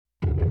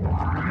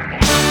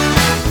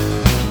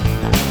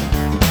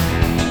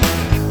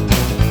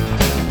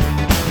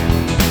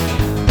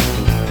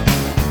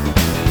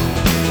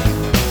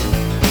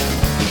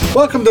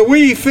Welcome to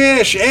We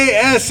Fish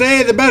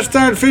ASA, the best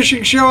darn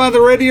fishing show on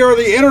the radio or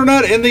the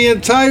internet in the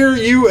entire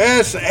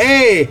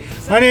USA.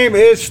 My name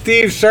is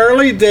Steve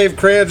Sarley. Dave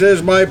Kranz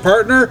is my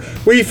partner.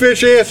 We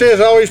Fish ASA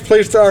is always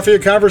pleased to offer you a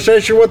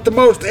conversation with the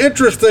most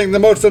interesting, the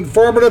most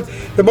informative,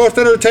 the most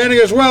entertaining,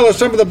 as well as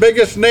some of the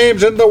biggest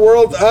names in the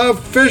world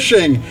of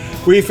fishing.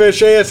 We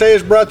Fish ASA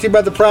is brought to you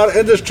by the proud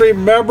industry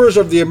members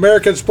of the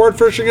American Sport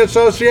Fishing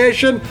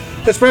Association,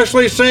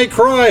 especially St.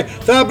 Croix,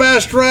 the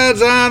best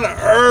rods on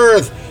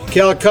earth.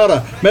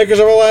 Calcutta, makers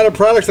of a line of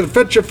products that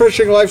fit your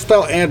fishing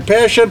lifestyle and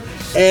passion,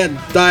 and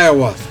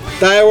Daiwa.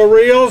 Daiwa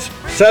Reels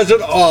says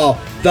it all.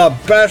 The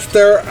best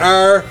there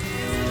are,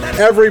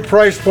 every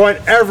price point,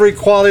 every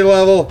quality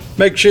level.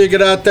 Make sure you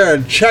get out there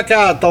and check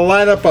out the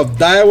lineup of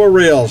Daiwa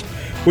Reels.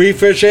 We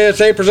Fish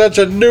ASA presents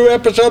a new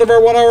episode of our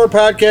 1 hour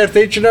podcast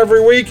each and every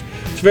week.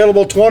 It's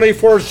available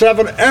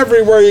 24/7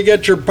 everywhere you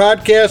get your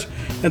podcasts.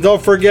 And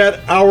don't forget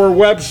our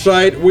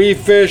website,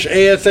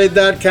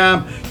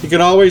 wefishasa.com. You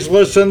can always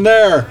listen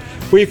there.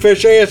 We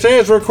Fish ASA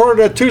is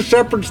recorded at 2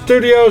 separate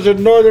studios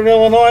in Northern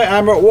Illinois.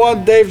 I'm at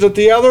one, Dave's at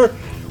the other.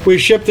 We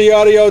ship the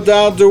audio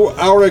down to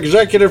our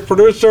executive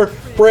producer,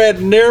 Brad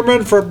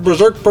Neerman from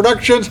Berserk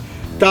Productions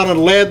down in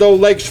Land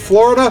O'Lakes,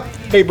 Florida.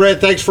 Hey, Brad,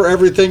 thanks for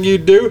everything you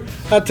do.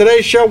 On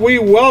today's show, we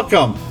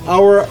welcome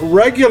our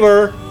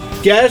regular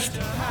guest,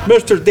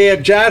 Mr.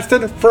 Dan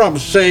Johnston from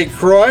St.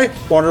 Croix.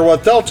 Wonder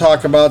what they'll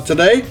talk about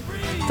today.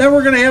 Then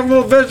we're going to have a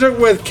little visit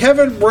with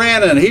Kevin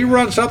Brannon. He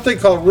runs something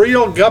called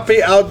Real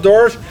Guppy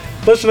Outdoors.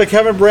 Listen to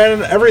Kevin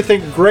Brannon,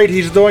 everything great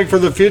he's doing for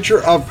the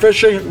future of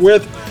fishing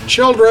with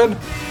children.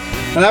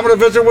 And I'm going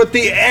to visit with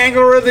the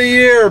Angler of the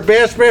Year,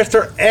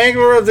 Bassmaster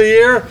Angler of the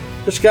Year.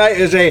 This guy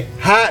is a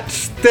hot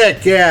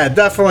stick. Yeah,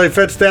 definitely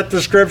fits that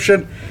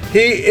description.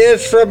 He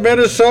is from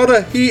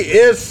Minnesota. He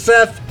is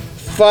Seth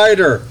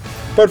Feider.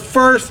 But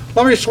first,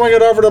 let me swing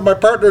it over to my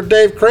partner,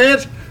 Dave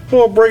Kranz, who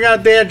will bring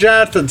on Dan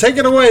Johnston. Take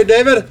it away,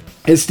 David.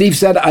 As Steve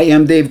said, I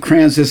am Dave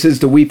Kranz. This is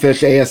the We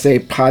Fish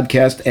ASA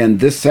podcast, and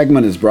this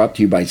segment is brought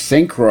to you by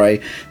St. Croix,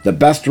 the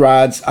best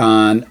rods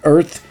on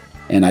earth.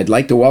 And I'd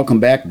like to welcome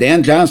back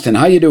Dan Johnston.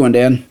 How you doing,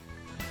 Dan?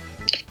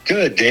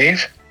 Good,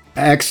 Dave.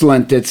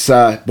 Excellent. It's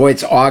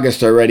it's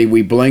August already.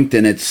 We blinked,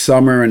 and it's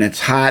summer, and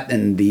it's hot,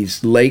 and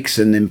these lakes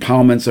and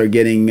impoundments are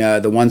getting,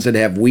 the ones that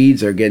have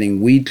weeds are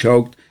getting weed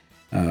choked.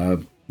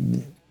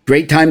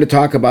 Great time to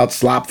talk about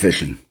slop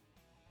fishing.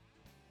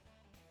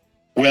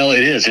 Well,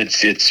 it is.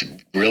 It's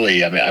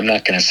really, I mean, I'm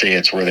not going to say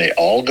it's where they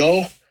all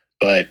go,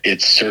 but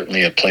it's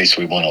certainly a place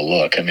we want to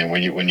look. I mean,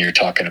 when you're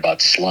talking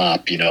about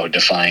slop,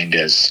 defined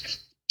as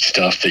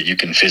stuff that you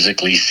can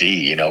physically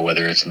see,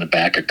 whether it's in the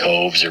back of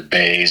coves or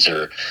bays,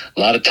 or a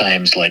lot of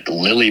times like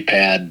lily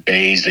pad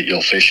bays that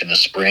you'll fish in the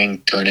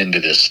spring turn into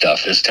this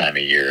stuff this time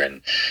of year.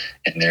 And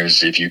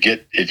there's, if you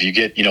get,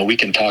 we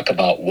can talk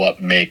about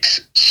what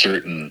makes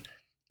certain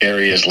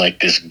areas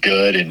like this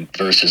good and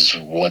versus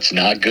what's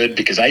not good,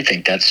 because I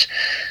think that's,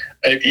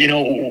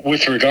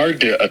 with regard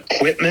to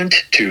equipment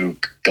to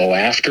go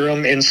after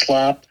them in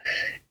slop,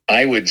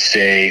 I would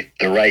say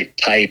the right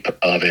type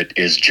of it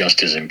is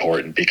just as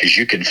important, because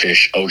you can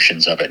fish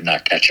oceans of it and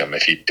not catch them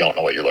if you don't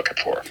know what you're looking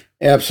for.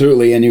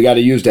 Absolutely, and you got to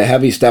use the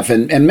heavy stuff.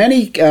 And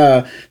many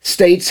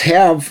states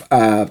have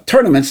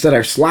tournaments that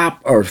are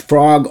slop or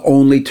frog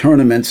only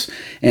tournaments,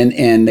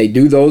 and they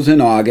do those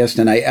in August,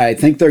 and I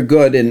think they're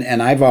good.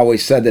 And I've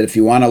always said that if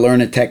you want to learn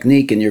a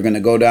technique and you're going to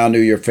go down to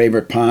your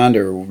favorite pond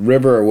or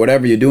river or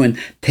whatever you're doing,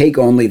 take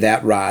only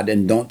that rod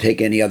and don't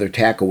take any other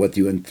tackle with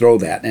you and throw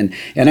that. And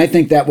I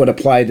think that would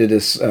apply to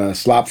this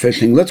slop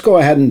fishing. Let's go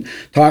ahead and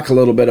talk a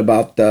little bit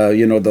about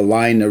the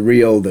line, the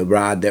reel, the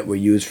rod that we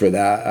use for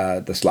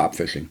the slop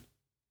fishing.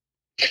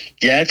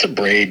 Yeah, it's a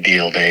braid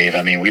deal, Dave.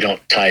 I mean, we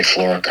don't tie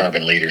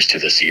fluorocarbon leaders to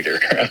this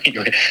either. I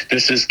mean,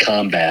 this is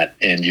combat,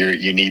 and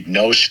you need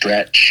no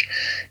stretch.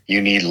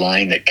 You need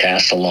line that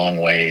casts a long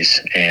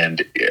ways,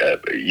 and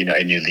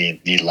and you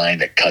need line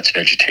that cuts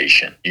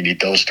vegetation. You need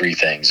those three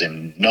things,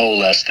 and no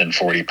less than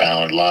 40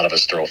 pound. A lot of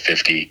us throw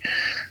 50.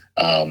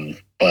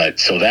 But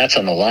so that's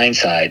on the line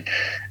side.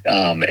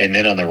 And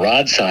then on the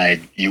rod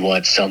side, you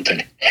want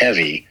something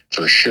heavy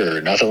for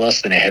sure, nothing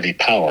less than a heavy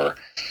power.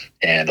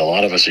 And a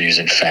lot of us are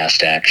using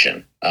fast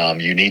action.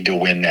 You need to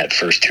win that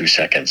first 2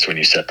 seconds when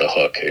you set the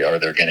hook, or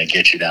they're going to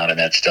get you down in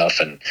that stuff,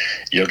 and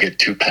you'll get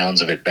 2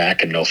 pounds of it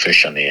back and no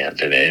fish on the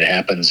end. And it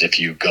happens if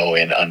you go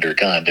in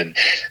undergunned. And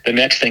the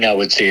next thing I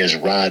would say is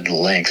rod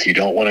length. You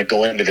don't want to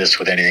go into this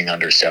with anything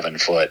under 7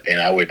 foot.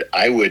 And I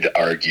would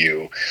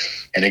argue,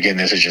 and again,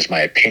 this is just my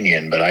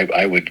opinion, but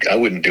I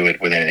wouldn't do it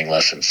with anything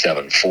less than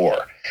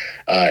 7.4.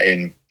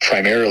 And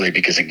primarily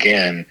because,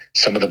 again,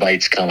 some of the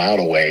bites come out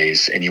a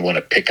ways, and you want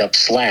to pick up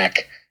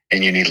slack,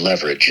 and you need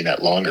leverage, and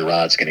that longer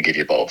rod's going to give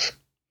you both.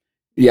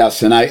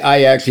 Yes, and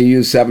I actually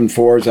use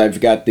 7.4s.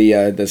 I've got the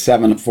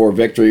 7.4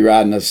 victory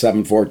rod and the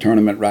 7.4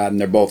 tournament rod, and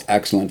they're both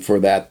excellent for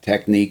that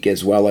technique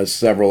as well as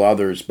several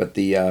others. But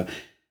the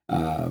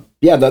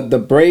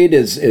braid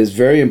is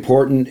very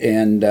important,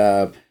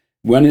 and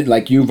when it,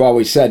 like you've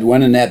always said,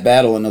 when in that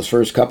battle in those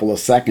first couple of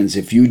seconds,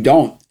 if you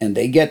don't, and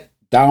they get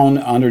down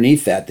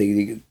underneath that.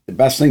 The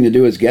best thing to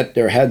do is get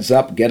their heads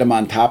up, get them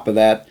on top of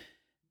that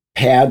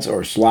pads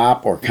or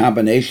slop or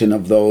combination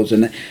of those,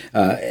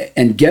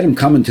 and get them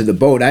coming to the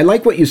boat. I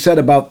like what you said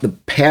about the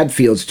pad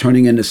fields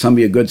turning into some of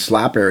your good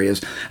slop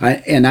areas,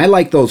 and I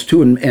like those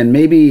too. And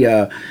maybe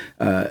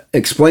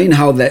explain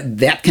how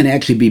that can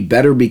actually be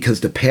better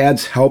because the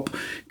pads help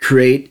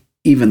create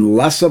even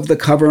less of the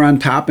cover on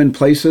top in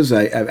places.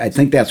 I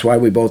think that's why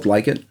we both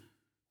like it.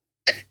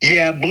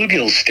 Yeah,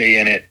 bluegills stay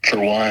in it for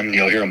one.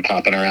 You'll hear them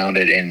popping around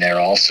it, and they're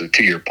also,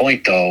 to your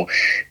point though,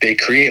 they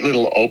create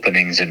little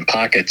openings and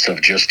pockets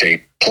of just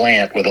a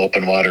plant with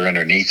open water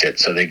underneath it.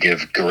 So they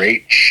give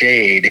great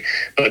shade,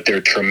 but they're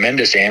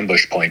tremendous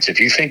ambush points. If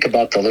you think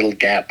about the little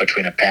gap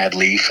between a pad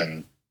leaf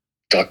and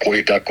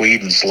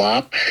duckweed and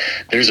slop,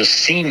 there's a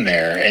seam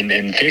there,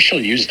 and fish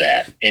will use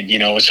that. And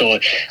so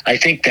I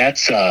think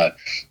that's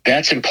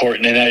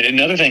important. And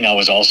another thing I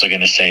was also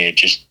going to say,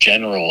 just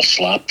general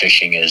slop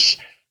fishing, is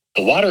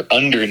the water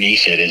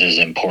underneath it is as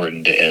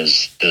important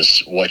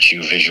as what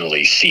you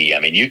visually see. I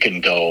mean, you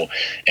can go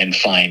and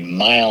find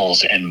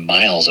miles and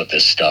miles of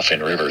this stuff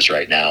in rivers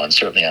right now, and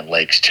certainly on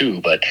lakes too,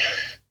 but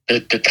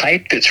the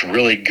type that's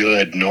really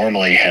good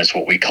normally has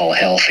what we call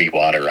healthy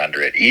water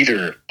under it.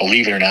 Either,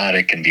 believe it or not,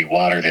 it can be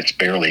water that's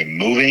barely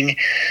moving,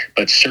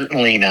 but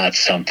certainly not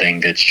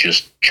something that's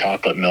just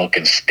chocolate milk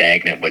and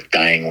stagnant with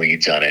dying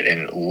weeds on it.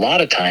 And a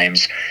lot of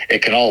times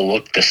it can all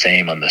look the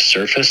same on the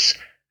surface,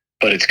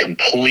 but it's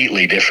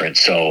completely different.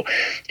 So,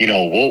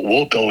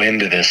 we'll go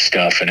into this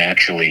stuff and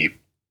actually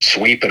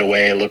sweep it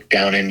away, look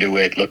down into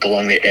it, look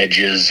along the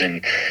edges,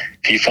 and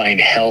if you find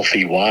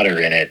healthy water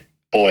in it,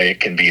 boy, it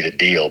can be the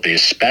deal,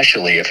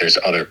 especially if there's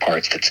other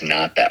parts that's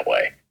not that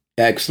way.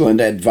 Excellent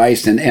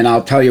advice. And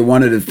I'll tell you,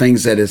 one of the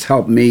things that has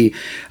helped me,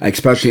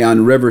 especially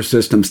on river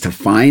systems, to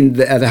find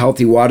the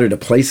healthy water, the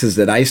places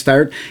that I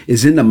start,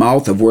 is in the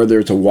mouth of where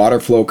there's a water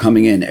flow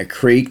coming in, a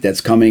creek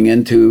that's coming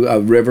into a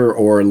river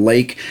or a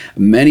lake.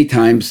 Many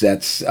times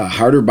that's a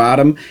harder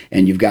bottom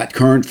and you've got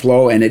current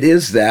flow, and it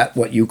is that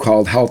what you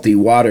called healthy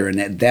water.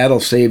 And that'll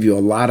save you a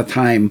lot of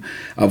time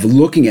of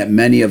looking at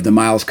many of the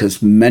miles,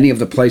 because many of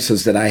the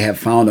places that I have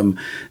found them,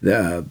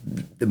 the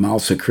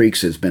mouths of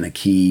creeks has been a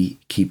key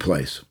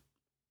place.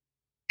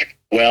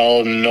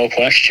 Well, no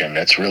question.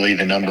 That's really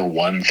the number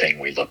one thing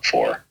we look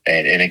for.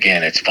 And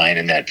again, it's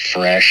finding that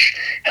fresh,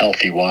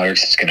 healthy water.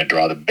 It's going to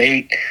draw the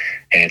bait,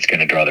 and it's going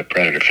to draw the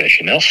predator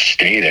fish. And they'll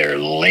stay there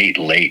late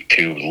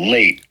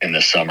in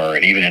the summer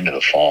and even into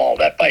the fall.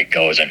 That bite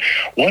goes. And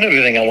one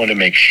other thing I want to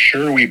make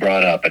sure we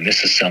brought up, and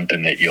this is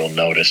something that you'll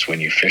notice when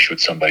you fish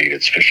with somebody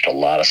that's fished a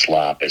lot of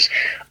slop, is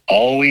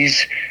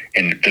always,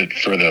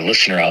 for the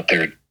listener out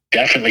there,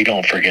 definitely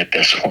don't forget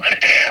this one.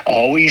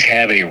 Always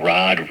have a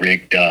rod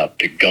rigged up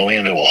to go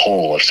into a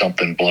hole if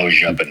something blows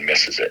you up and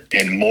misses it.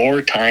 And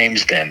more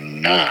times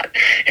than not.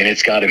 And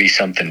it's got to be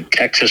something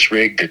Texas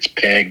rigged that's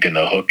pegged, and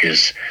the hook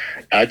is,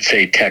 I'd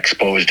say,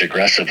 Texposed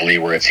aggressively,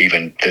 where it's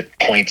even the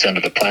points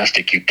under the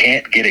plastic. You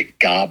can't get it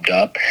gobbed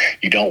up.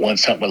 You don't want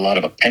something with a lot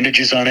of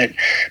appendages on it,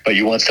 but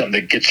you want something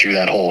that gets through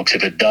that hole.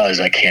 Because if it does,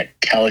 I can't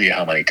tell you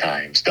how many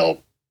times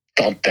they'll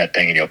thump that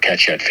thing and you'll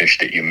catch that fish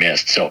that you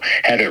missed. So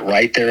have it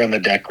right there on the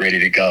deck ready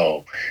to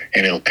go,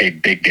 and it'll pay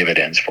big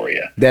dividends for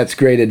you. That's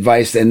great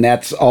advice, and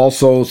that's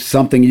also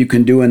something you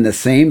can do in the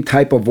same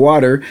type of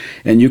water,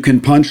 and you can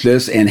punch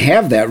this and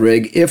have that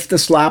rig if the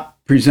slop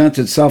presents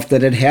itself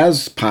that it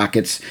has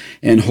pockets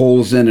and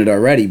holes in it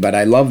already. But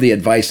I love the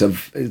advice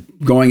of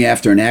going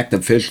after an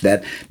active fish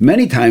that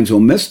many times will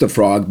miss the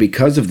frog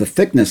because of the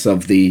thickness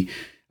of the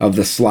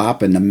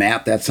slop and the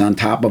mat that's on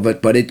top of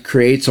it, but it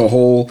creates a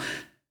hole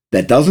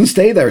that doesn't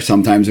stay there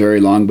sometimes very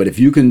long. But if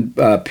you can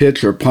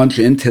pitch or punch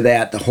into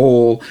that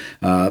hole,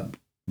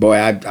 boy,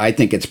 I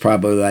think it's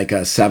probably like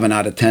a 7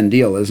 out of 10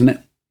 deal, isn't it?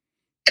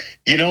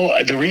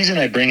 The reason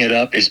I bring it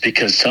up is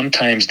because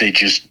sometimes they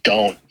just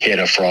don't hit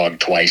a frog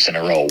twice in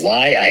a row.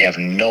 Why? I have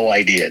no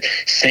idea.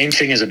 Same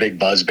thing as a big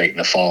buzzbait in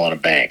the fall on a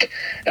bank,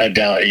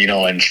 down,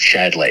 in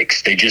shad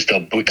lakes.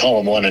 We call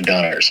them one and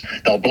doneers.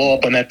 They'll blow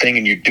up on that thing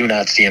and you do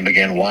not see them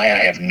again. Why?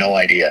 I have no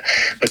idea.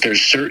 But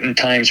there's certain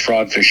times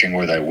frog fishing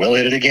where they will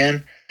hit it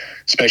again,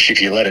 especially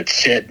if you let it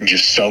sit and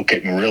just soak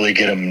it and really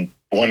get them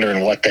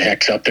wondering what the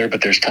heck's up there.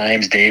 But there's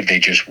times, Dave, they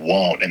just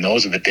won't. And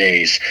those are the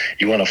days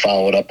you want to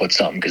follow it up with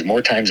something, because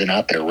more times than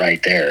not, they're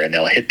right there, and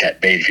they'll hit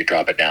that bait if you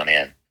drop it down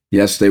in.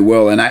 Yes, they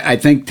will. And I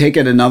think take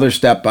it another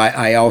step.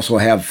 I also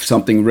have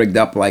something rigged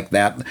up like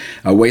that,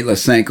 a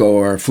weightless Senko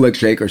or a flick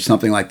shake or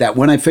something like that.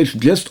 When I fish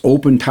just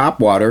open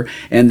top water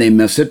and they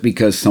miss it,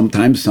 because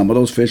sometimes some of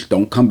those fish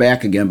don't come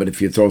back again. But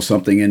if you throw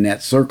something in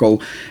that circle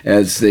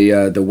as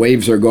the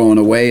waves are going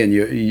away, and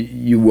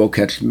you will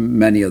catch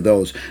many of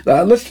those.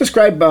 Let's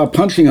describe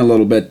punching a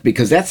little bit,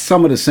 because that's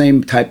some of the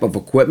same type of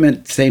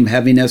equipment, same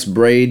heaviness,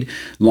 braid,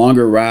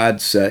 longer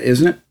rods,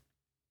 isn't it?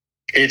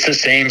 It's the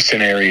same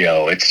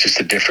scenario. It's just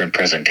a different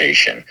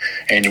presentation.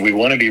 And we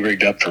want to be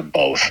rigged up for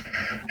both,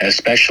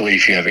 especially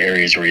if you have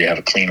areas where you have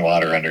a clean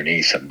water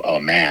underneath a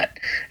mat.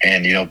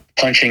 And,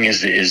 punching is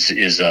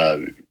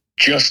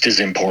just as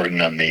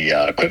important on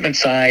the equipment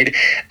side.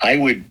 I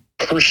would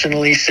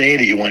personally say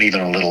that you want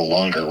even a little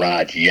longer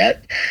rod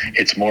yet.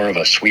 It's more of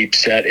a sweep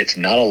set. It's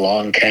not a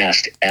long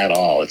cast at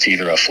all. It's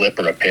either a flip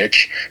or a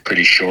pitch,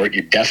 pretty short.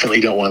 You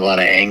definitely don't want a lot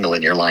of angle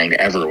in your line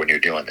ever when you're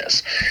doing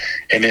this.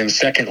 And then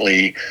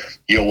secondly,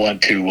 you'll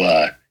want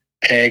to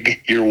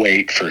peg your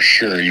weight for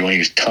sure. You want to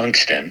use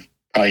tungsten,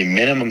 probably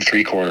minimum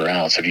 3/4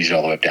 ounce. I've used it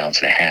all the way up to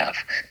 1.5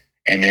 ounces.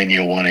 And then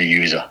you'll want to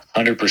use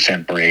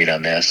 100% braid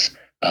on this.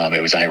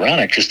 It was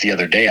ironic just the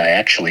other day. I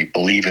actually,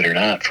 believe it or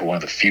not, for one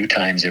of the few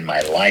times in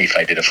my life,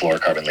 I did a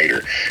fluorocarbon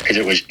leader because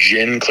it was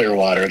gin clear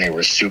water and they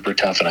were super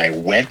tough. And I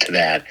went to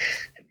that.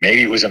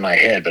 Maybe it was in my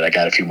head, but I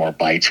got a few more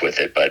bites with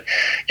it. But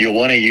you'll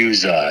want to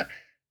use a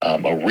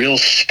real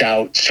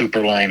stout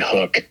Superline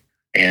hook.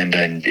 And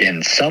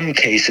in some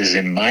cases,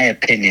 in my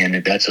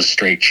opinion, that's a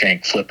straight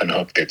shank flipping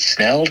hook that's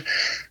snelled.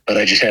 But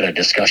I just had a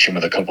discussion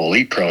with a couple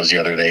elite pros the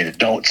other day that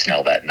don't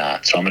snell that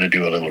knot. So I'm going to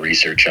do a little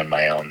research on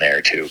my own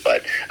there too.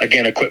 But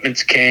again,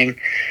 equipment's king,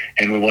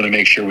 and we want to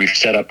make sure we've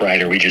set up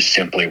right or we just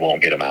simply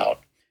won't get them out.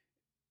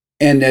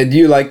 And do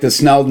you like the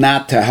snelled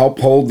knot to help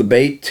hold the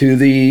bait to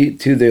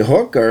the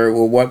hook, or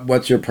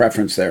what's your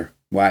preference there?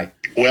 Why?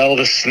 Well,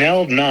 the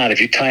snelled knot, if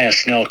you tie a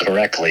snell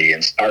correctly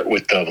and start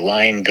with the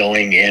line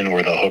going in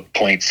where the hook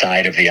point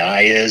side of the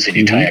eye is, and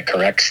you tie a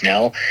correct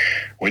snell,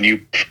 when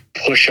you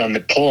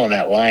pull on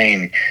that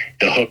line,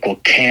 the hook will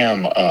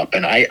cam up.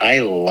 And I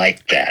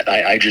like that.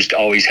 I just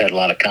always had a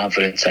lot of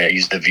confidence. I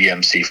use the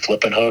VMC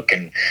flipping hook,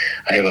 and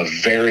I have a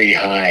very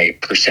high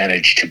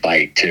percentage to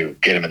bite to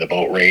get them in the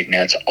boat rate. And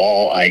that's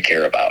all I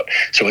care about.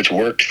 So it's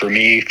worked for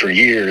me for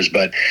years.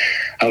 But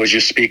I was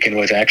just speaking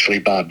with actually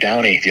Bob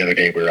Downey the other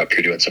day. We were up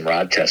here doing some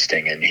rod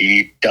testing, and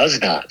he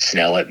does not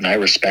snell it. And I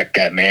respect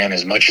that man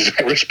as much as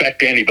I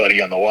respect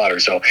anybody on the water.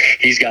 So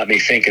he's got me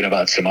thinking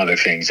about some other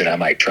things that I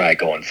might try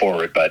going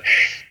forward. But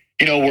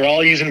you know, we're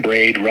all using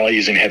braid, we're all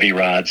using heavy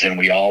rods, and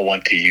we all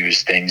want to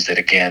use things that,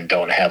 again,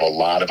 don't have a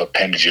lot of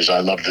appendages. I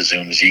love the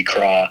Zoom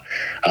Z-Craw.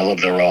 I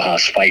love the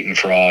Rojas Fighting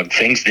Frog,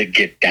 things that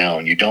get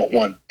down. You don't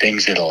want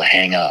things that'll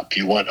hang up.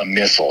 You want a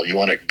missile. You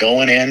want it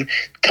going in,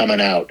 coming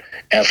out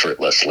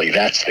effortlessly.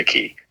 That's the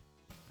key.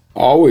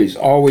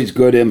 Always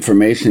good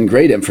information,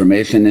 great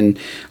information, and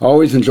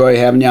always enjoy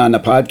having you on the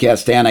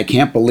podcast, Dan. I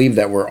can't believe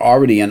that we're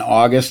already in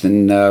August,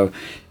 and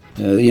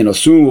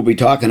soon we'll be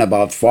talking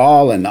about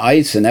fall and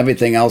ice and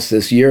everything else.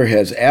 This year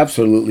has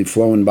absolutely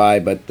flown by,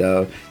 but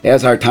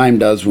as our time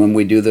does when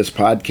we do this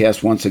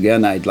podcast, once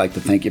again, I'd like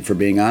to thank you for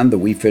being on the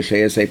We Fish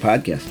ASA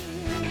podcast.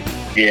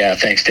 Yeah,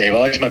 thanks, Dave.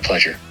 Always my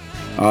pleasure.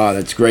 Oh,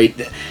 that's great.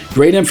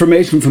 Great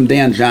information from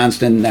Dan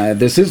Johnston.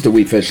 This is the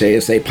We Fish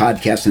ASA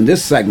podcast, and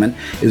this segment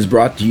is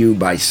brought to you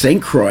by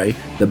St. Croix,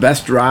 the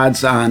best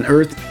rods on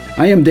earth.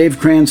 I am Dave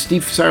Kranz.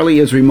 Steve Sarley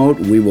is remote.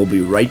 We will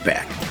be right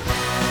back.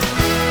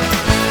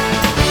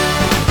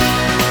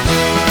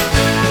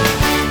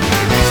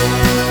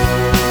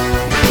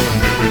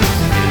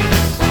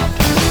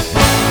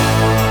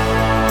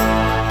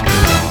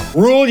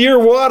 Rule your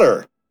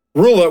water.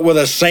 Rule it with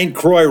a St.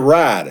 Croix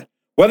rod.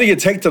 Whether you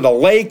take to the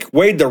lake,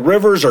 wade the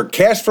rivers, or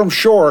cast from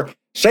shore,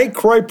 St.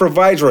 Croix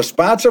provides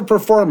responsive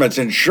performance,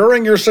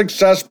 ensuring your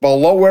success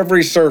below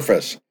every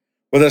surface.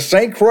 With a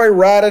St. Croix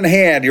rod in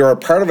hand, you're a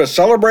part of a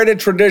celebrated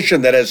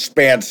tradition that has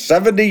spanned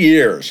 70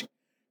 years.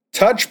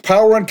 Touch,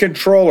 power, and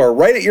control are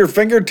right at your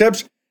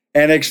fingertips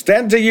and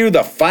extend to you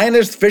the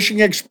finest fishing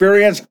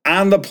experience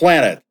on the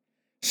planet.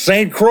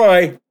 St.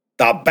 Croix,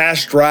 the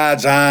best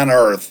rods on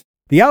earth.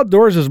 The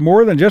outdoors is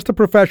more than just a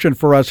profession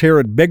for us here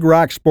at Big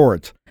Rock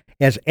Sports.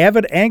 As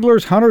avid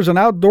anglers, hunters, and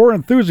outdoor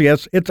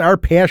enthusiasts, it's our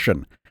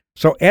passion.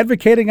 So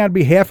advocating on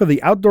behalf of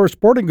the outdoor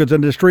sporting goods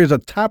industry is a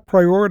top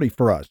priority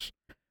for us.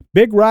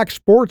 Big Rock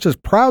Sports is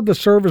proud to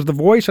serve as the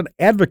voice and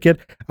advocate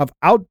of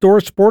outdoor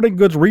sporting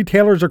goods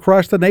retailers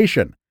across the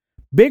nation.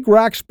 Big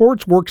Rock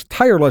Sports works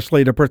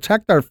tirelessly to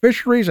protect our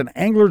fisheries and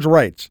anglers'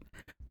 rights.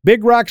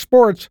 Big Rock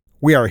Sports,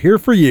 we are here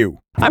for you.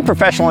 I'm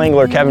professional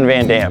angler Kevin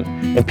Van Dam,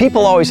 and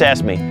people always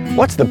ask me,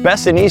 what's the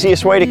best and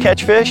easiest way to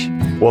catch fish?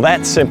 Well,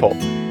 that's simple.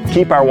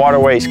 Keep our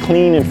waterways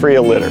clean and free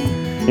of litter.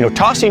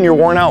 Tossing your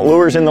worn-out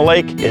lures in the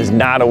lake is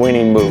not a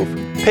winning move.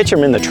 Pitch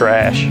them in the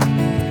trash.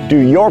 Do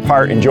your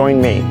part and join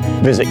me.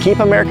 Visit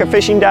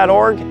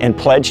keepamericafishing.org and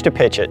pledge to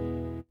pitch it.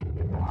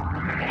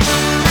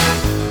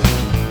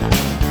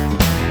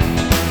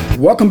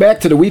 Welcome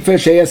back to the We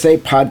Fish ASA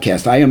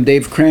podcast. I am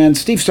Dave Kranz.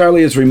 Steve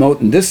Sarley is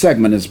remote, and this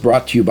segment is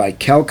brought to you by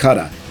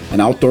Calcutta, an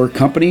outdoor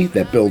company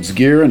that builds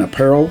gear and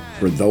apparel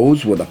for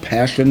those with a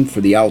passion for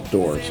the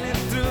outdoors.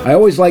 I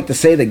always like to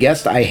say the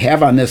guests I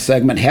have on this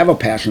segment have a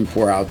passion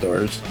for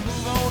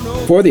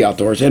the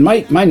outdoors, and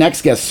my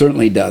next guest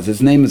certainly does.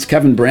 His name is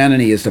Kevin Brannon.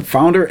 He is the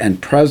founder and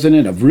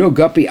president of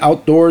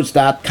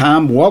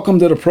RealGuppyOutdoors.com. Welcome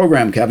to the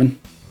program, Kevin.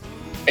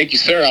 Thank you,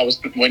 sir.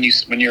 When you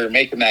were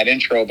making that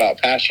intro about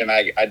passion,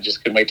 I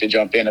just couldn't wait to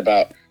jump in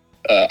about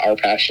our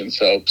passion.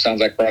 So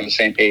sounds like we're on the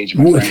same page,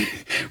 my friend.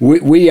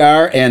 We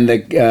are, and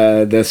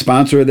the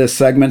sponsor of this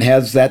segment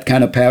has that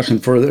kind of passion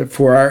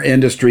for our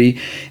industry.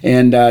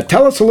 And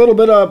tell us a little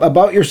bit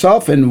about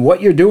yourself and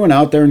what you're doing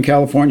out there in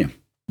California.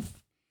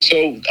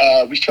 So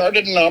we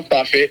started a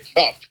nonprofit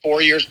about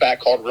 4 years back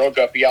called Real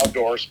Guppy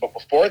Outdoors. But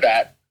before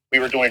that, we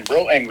were doing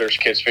Real Anglers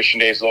Kids Fishing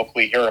Days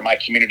locally here in my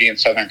community in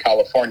Southern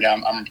California.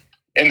 I'm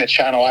in the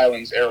Channel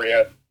Islands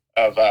area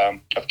of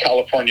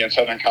California and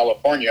Southern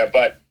California.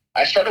 But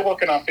I started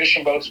working on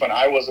fishing boats when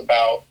I was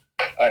about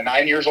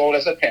 9 years old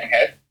as a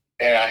pinhead.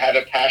 And I had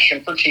a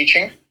passion for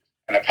teaching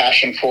and a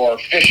passion for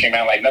fishing,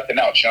 man, like nothing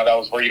else. That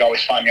was where you'd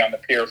always find me on the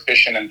pier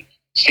fishing and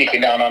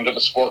sneaking down onto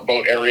the sport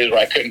boat areas where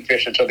I couldn't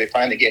fish until they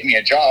finally gave me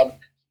a job.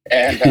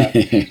 And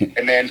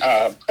and then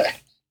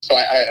so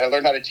I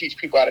learned how to teach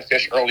people how to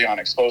fish early on,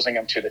 exposing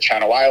them to the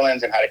Channel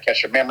Islands and how to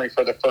catch a memory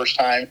for the first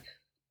time.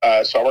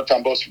 So I worked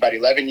on boats for about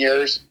 11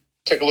 years,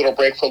 took a little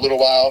break for a little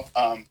while,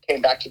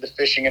 came back to the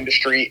fishing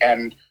industry,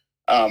 and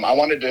I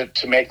wanted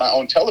to make my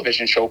own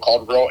television show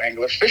called Real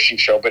Anglers Fishing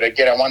Show. But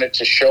again, I wanted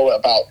to show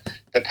about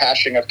the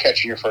passion of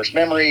catching your first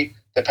memory,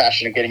 the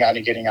passion of getting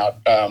out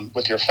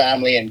with your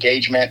family,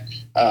 engagement,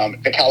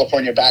 the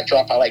California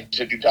backdrop. I like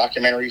to do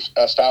documentary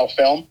style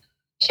film.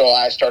 So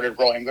I started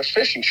Real Anglers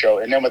Fishing Show.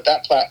 And then with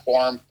that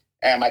platform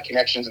and my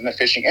connections in the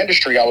fishing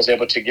industry, I was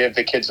able to give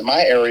the kids in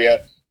my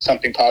area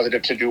something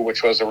positive to do,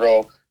 which was a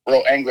Real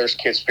Anglers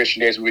Kids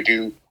Fishing Days we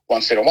do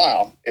once in a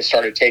while. It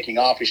started taking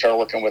off. We started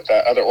working with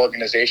other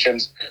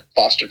organizations,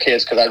 foster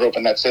kids, because I grew up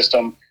in that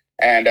system,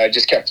 and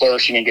just kept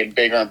flourishing and getting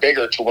bigger and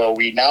bigger to where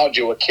we now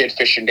do a kid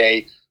fishing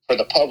day for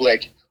the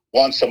public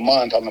once a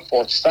month on the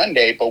fourth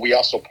Sunday. But we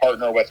also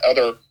partner with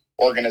other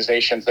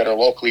organizations that are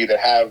locally that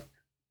have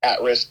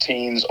at-risk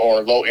teens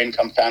or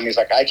low-income families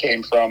like I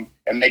came from,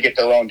 and they get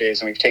their own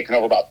days. And we've taken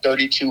over about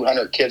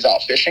 3,200 kids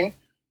out fishing.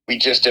 We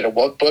just did a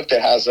workbook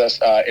that has us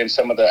in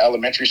some of the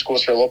elementary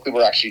schools here locally.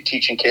 We're actually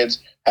teaching kids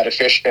how to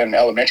fish in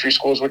elementary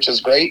schools, which is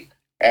great.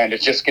 And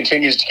it just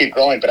continues to keep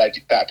growing. But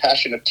that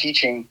passion of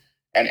teaching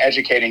and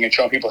educating and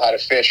showing people how to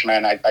fish,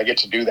 man, I get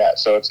to do that.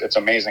 So it's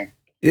amazing.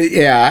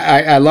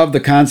 Yeah, I love the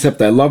concept.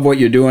 I love what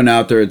you're doing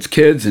out there. It's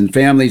kids and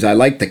families. I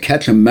like the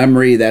catch a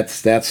memory. That's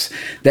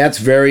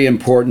very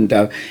important.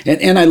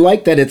 And I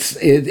like that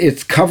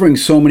it's covering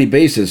so many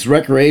bases: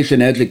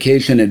 recreation,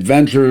 education,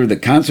 adventure, the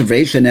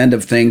conservation end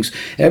of things.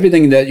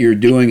 Everything that you're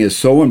doing is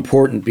so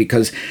important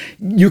because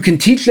you can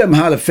teach them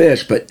how to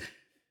fish, but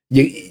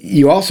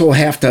you also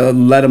have to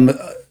let them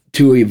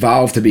to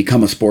evolve to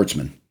become a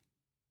sportsman.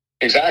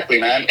 Exactly,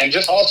 man. And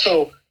just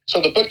also,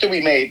 so the book that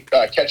we made,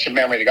 Catch a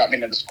Memory, that got me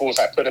into the schools,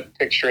 I put a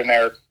picture in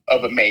there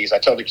of a maze. I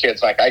tell the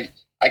kids, like,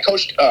 I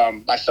coached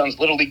my son's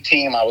Little League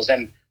team. I was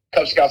in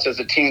Cub Scouts as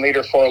a team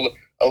leader for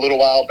a little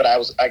while, but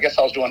I guess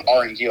I was doing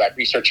R&D, like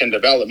research and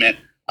development,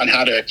 on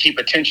how to keep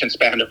attention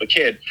span of a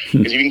kid.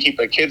 Because if you can keep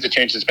a kid's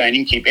attention span,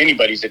 you can keep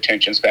anybody's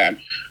attention span.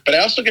 But I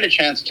also get a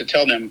chance to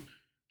tell them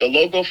the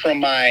logo from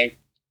my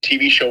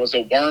TV show is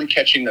a worm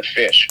catching the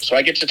fish. So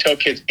I get to tell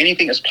kids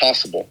anything is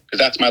possible, because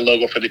that's my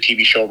logo for the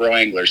TV show, Real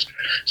Anglers.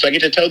 So I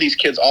get to tell these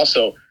kids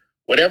also,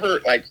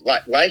 whatever, like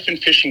life and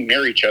fishing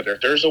mirror each other.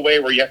 If there's a way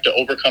where you have to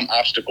overcome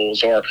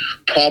obstacles or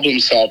problem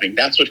solving,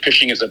 that's what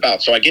fishing is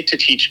about. So I get to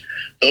teach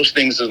those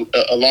things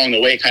along the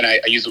way. Kind of,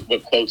 I use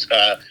what quotes,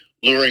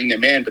 luring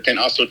them in, but then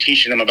also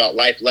teaching them about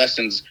life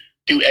lessons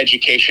through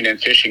education and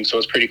fishing. So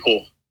it's pretty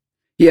cool.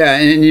 Yeah,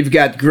 and you've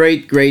got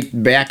great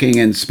backing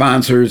and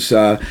sponsors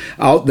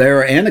out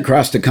there and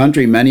across the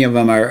country. Many of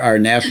them are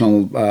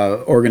national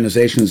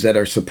organizations that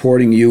are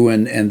supporting you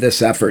and this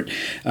effort.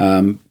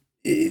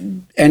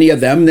 Any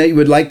of them that you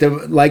would like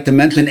to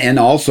mention, and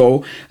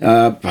also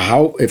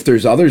how, if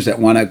there's others that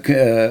want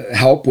to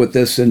help with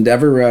this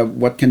endeavor,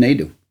 what can they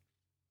do?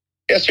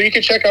 Yeah, so you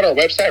can check out our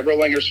website,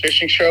 Real Anglers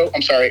Fishing Show.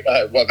 I'm sorry,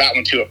 well, that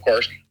one too, of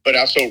course, but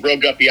also Real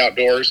Guppy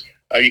Outdoors.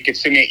 You can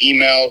send me an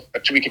email.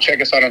 We can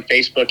check us out on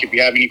Facebook if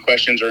you have any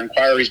questions or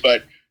inquiries.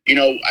 But,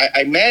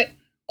 I met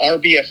our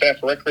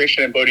BFF,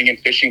 Recreation and Boating and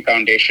Fishing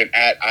Foundation,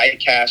 at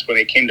ICAST when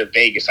they came to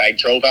Vegas. I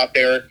drove out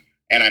there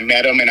and I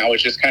met them, and I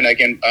was just kind of,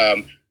 again,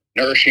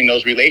 nourishing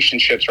those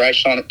relationships, right?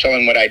 Telling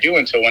them what I do,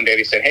 until one day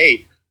they said,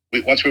 hey,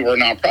 once we were a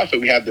nonprofit,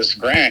 we have this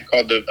grant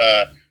called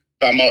the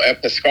Vamo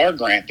Pescar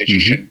grant that you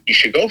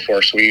should go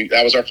for. So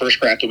that was our first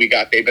grant that we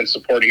got. They've been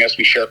supporting us.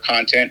 We share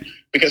content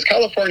because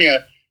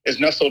California is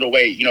nestled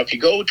away. If you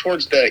go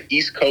towards the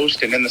East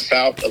Coast and in the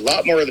South, a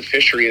lot more of the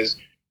fishery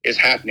is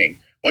happening.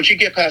 Once you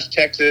get past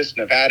Texas,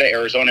 Nevada,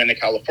 Arizona, and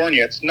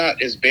California, it's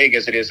not as big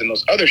as it is in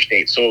those other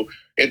states. So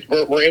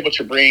we're able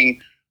to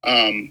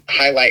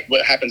highlight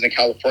what happens in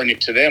California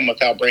to them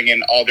without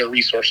bringing all their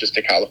resources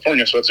to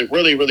California. So it's a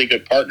really, really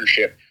good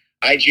partnership.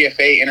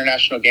 IGFA,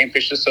 International Game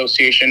Fish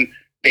Association,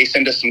 they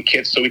send us some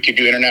kits so we could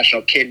do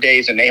International Kid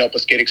Days, and they help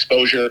us get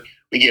exposure.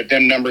 We give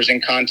them numbers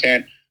and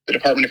content. The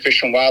Department of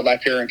Fish and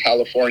Wildlife here in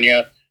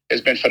California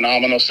has been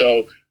phenomenal.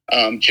 So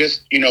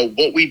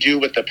what we do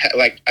with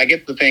I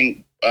get the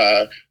thing,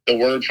 the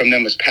word from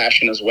them is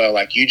passion as well.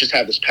 Like, you just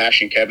have this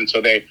passion, Kevin.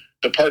 So the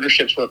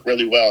partnerships work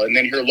really well. And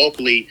then here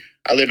locally,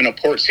 I live in a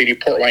port city,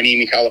 Port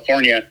Hueneme,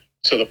 California.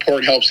 So the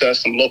port helps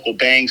us, some local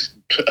banks,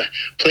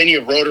 plenty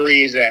of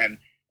Rotaries and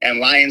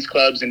Lions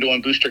clubs, and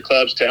doing booster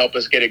clubs to help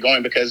us get it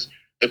going. Because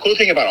the cool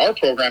thing about our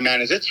program, man,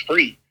 is it's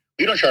free.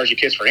 we don't charge the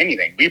kids for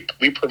anything.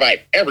 We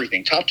provide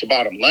everything, top to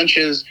bottom,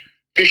 lunches,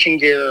 fishing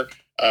gear,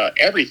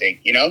 everything,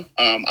 you know.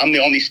 I'm the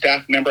only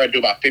staff member. I do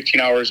about 15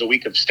 hours a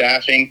week of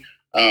staffing.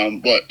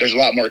 But there's a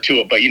lot more to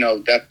it, but you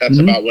know, that's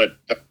about what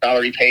the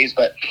salary pays.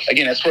 But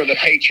again, it's for the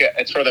paycheck,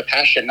 it's for the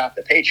passion, not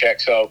the paycheck.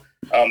 So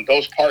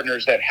those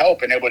partners that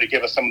help and able to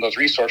give us some of those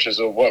resources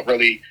are what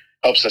really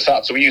helps us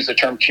out. So we use the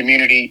term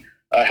community,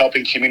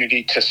 helping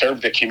community to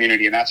serve the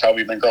community, and that's how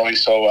we've been growing.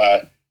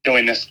 So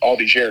doing this all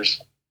these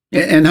years.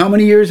 And how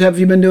many years have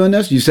you been doing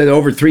this? You said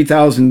over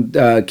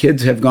 3,000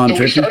 kids have gone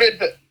fishing.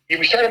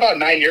 We started about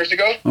 9 years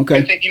ago. Okay.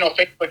 I think, you know,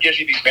 Facebook gives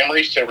you these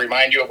memories to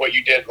remind you of what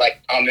you did,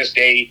 like on this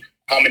day,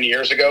 how many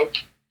years ago.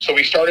 So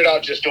we started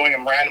out just doing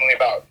them randomly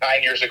about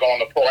 9 years ago on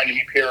the Port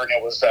Hueneme Pier, and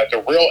it was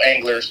the Real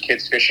Anglers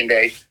Kids Fishing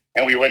Day,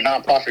 and we went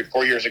nonprofit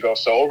 4 years ago.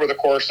 So over the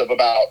course of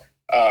about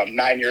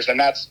 9 years, and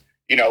that's,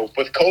 you know,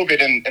 with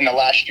COVID in the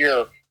last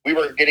year, we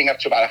were getting up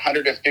to about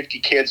 150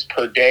 kids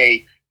per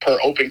day, per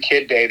open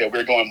kid day that we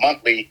were doing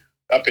monthly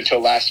up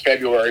until last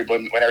February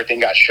when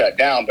everything got shut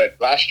down. But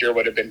last year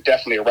would have been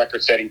definitely a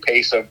record-setting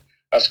pace of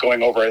us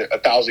going over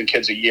 1,000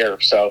 kids a year.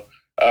 So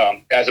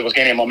as it was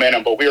gaining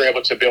momentum, but we were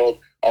able to build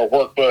our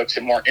workbooks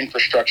and more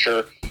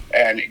infrastructure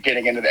and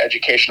getting into the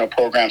educational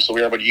program. So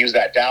we were able to use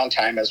that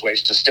downtime as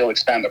ways to still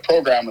expand the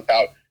program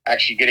without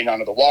actually getting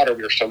onto the water.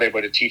 We were still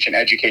able to teach and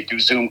educate through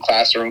Zoom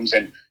classrooms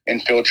and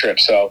field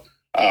trips. So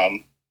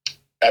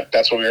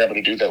that's what we were able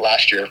to do that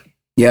last year.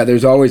 Yeah,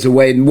 there's always a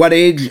way. And what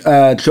age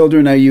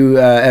children are you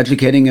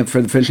educating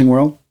for the fishing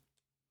world?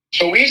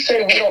 So we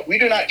say we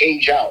do not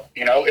age out.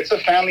 You know, it's a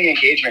family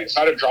engagement. It's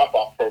not a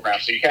drop-off program.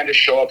 So you can't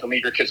just show up and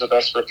leave your kids with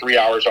us for 3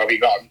 hours while we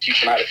go out and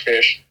teach them how to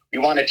fish. We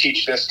want to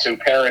teach this to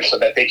parents so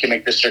that they can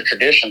make this their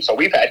tradition. So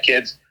we've had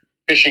kids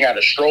fishing out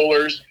of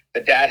strollers. The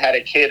dad had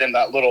a kid in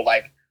that little,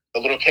 like, the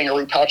little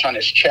kangaroo pouch on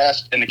his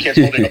chest, and the kid's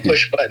holding a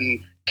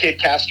push-button kid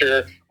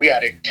caster. We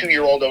had a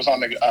 2-year-old that was on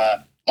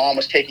the mom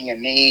was taking a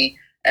knee,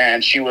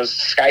 and she was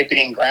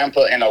Skyping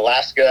grandpa in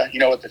Alaska, you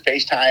know, with the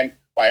FaceTime.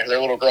 Why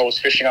their little girl was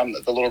fishing on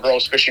the little girl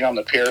was fishing on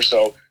the pier.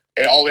 So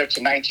and all the way up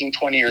to 19,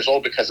 20 years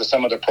old, because of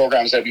some of the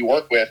programs that we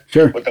work with,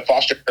 with the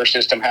foster care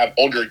system, have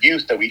older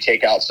youth that we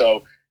take out.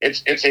 So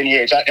it's any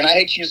age. And I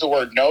hate to use the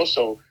word no.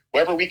 So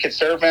whoever we could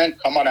serve, man,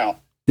 come on out.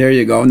 There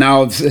you go.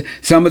 Now,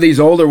 some of these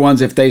older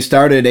ones, if they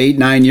started 8,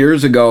 9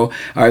 years ago,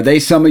 are they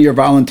some of your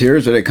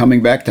volunteers? Are they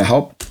coming back to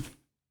help?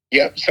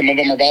 Yep. Some of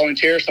them are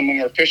volunteers. Some of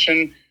them are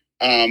fishing.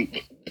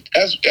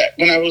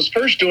 When I was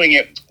first doing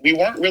it, we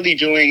weren't really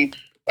doing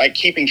like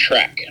keeping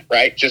track,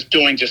 right? Just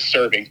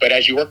serving. But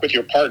as you work with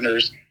your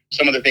partners,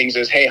 some of the things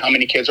is, hey, how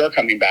many kids are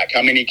coming back?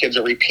 How many kids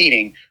are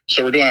repeating?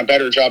 So we're doing a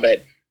better job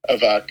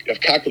of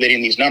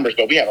calculating these numbers.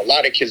 But we have a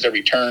lot of kids that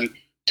return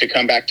to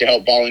come back to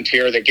help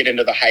volunteer, that get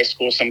into the high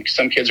school. Some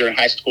kids are in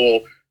high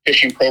school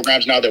fishing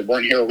programs now that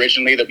weren't here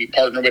originally, that we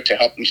partner with to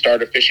help them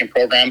start a fishing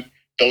program.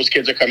 Those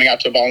kids are coming out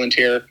to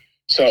volunteer.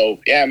 So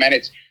yeah, man,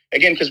 it's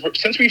again, because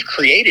since we've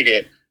created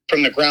it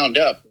from the ground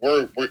up,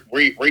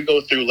 we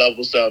go through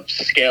levels of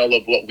scale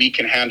of what we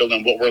can handle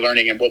and what we're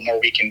learning and what more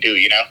we can do,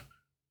 you know?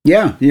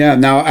 Yeah.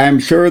 Now, I'm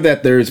sure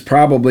that there's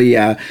probably,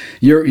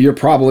 you're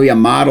probably a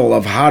model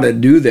of how to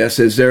do this.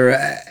 Is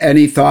there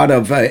any thought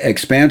of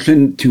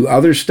expansion to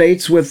other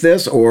states with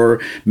this,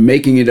 or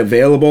making it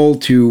available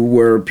to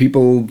where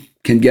people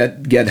can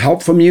get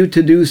help from you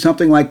to do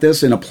something like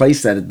this in a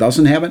place that it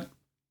doesn't have it?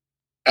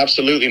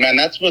 Absolutely, man.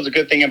 That's what's a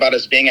good thing about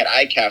us being at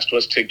ICAST,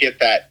 was to get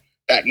that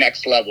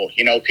next level.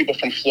 You know, people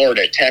from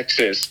Florida,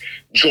 Texas,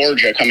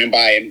 Georgia coming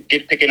by and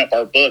picking up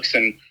our books,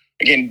 and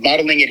again,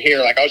 modeling it here.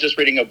 Like I was just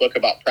reading a book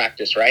about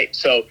practice, right?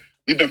 So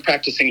we've been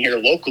practicing here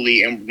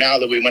locally, and now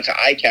that we went to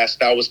ICAST,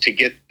 that was to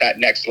get that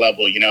next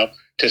level, you know,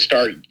 to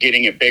start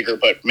getting it bigger,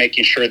 but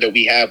making sure that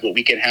we have what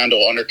we can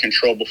handle under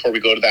control before we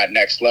go to that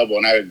next level.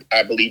 And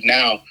I believe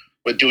now,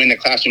 with doing the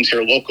classrooms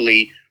here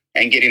locally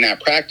and getting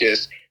that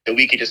practice, that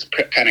we could just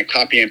kind of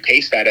copy and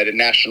paste that at a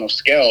national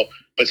scale,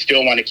 but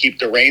still want to keep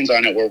the reins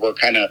on it, where we're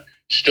kind of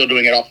still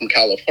doing it all from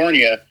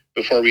California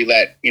before we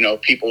let, you know,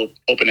 people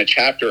open a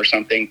chapter or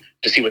something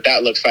to see what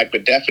that looks like.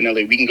 But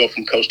definitely we can go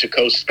from coast to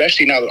coast,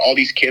 especially now that all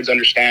these kids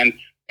understand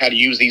how to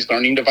use these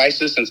learning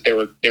devices, since they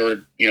were,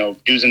 you know,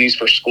 using these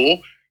for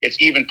school. It's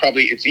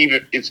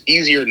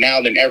easier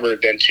now than ever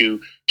than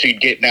to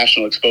get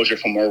national exposure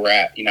from where we're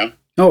at, you know?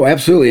 Oh,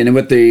 absolutely. And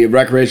with the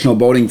Recreational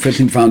Boating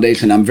Fishing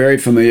Foundation, I'm very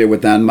familiar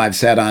with them. I've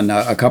sat on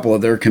a couple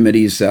of their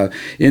committees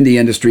in the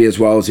industry, as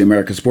well as the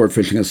American Sport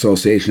Fishing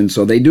Association.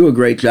 So they do a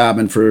great job.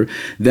 And for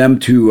them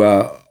to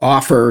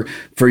offer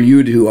for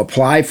you to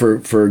apply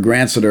for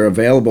grants that are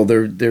available,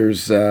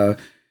 there's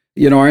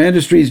you know, our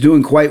industry is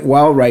doing quite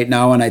well right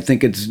now, and I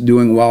think it's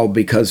doing well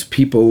because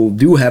people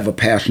do have a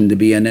passion to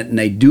be in it, and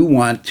they do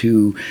want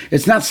to.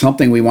 It's not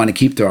something we want to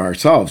keep to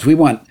ourselves. We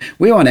want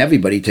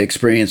everybody to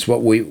experience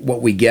what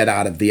we get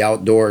out of the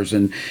outdoors,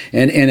 and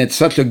it's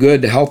such a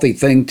good, healthy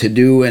thing to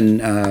do,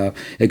 and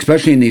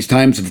especially in these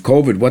times of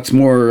COVID. What's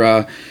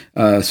more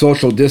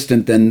social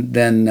distant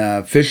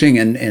than fishing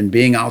and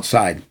being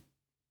outside?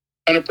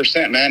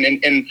 100%, man.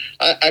 And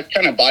I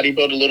kind of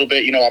bodybuild a little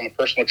bit. You know, I'm a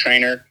personal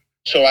trainer.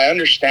 So I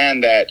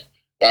understand that.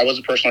 I was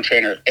a personal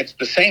trainer. It's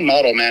the same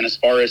model, man, as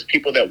far as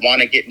people that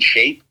want to get in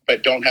shape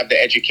but don't have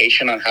the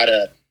education on how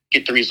to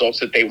get the results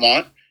that they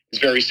want. It's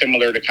very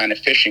similar to kind of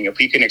fishing. If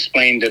we can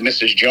explain to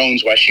Mrs.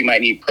 Jones why she might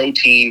need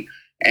protein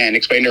and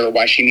explain to her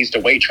why she needs to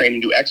weight train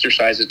and do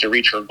exercises to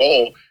reach her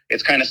goal,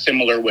 it's kind of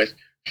similar with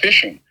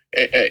fishing.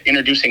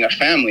 Introducing a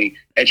family,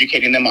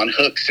 educating them on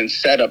hooks and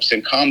setups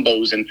and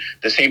combos and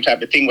the same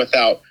type of thing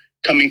without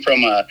coming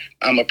from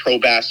I'm a pro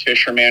bass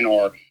fisherman,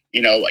 or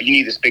you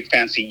need this big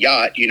fancy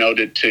yacht,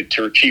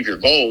 to achieve your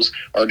goals,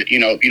 or, you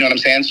know what I'm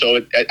saying?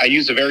 So I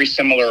use a very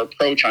similar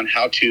approach on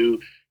how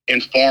to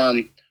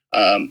inform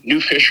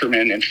new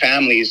fishermen and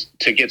families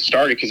to get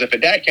started. Because if a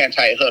dad can't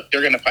tie a hook,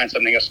 they're going to find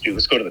something else to do.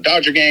 Let's go to the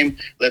Dodger game.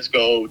 Let's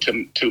go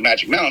to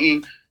Magic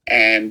Mountain.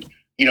 And,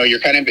 you're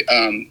kind of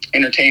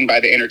entertained by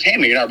the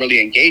entertainment. You're not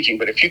really engaging.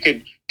 But if you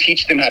could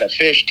teach them how to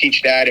fish,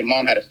 teach dad and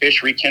mom how to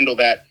fish, rekindle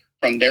that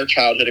from their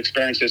childhood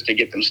experiences to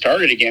get them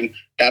started again,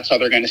 that's how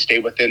they're going to stay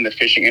within the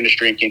fishing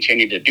industry and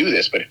continue to do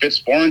this. But if it's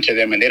foreign to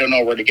them and they don't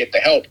know where to get the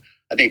help,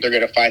 I think they're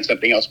going to find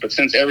something else. But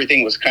since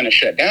everything was kind of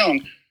shut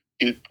down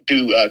due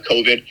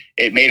COVID,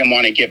 it made them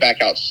want to get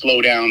back out,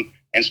 slow down,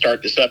 and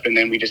start this up. And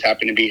then we just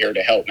happen to be here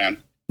to help,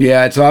 man.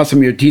 Yeah, it's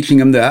awesome. You're teaching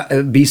them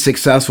to be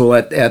successful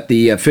at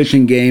the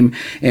fishing game,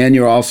 and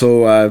you're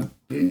also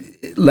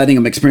letting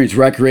them experience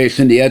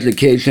recreation, the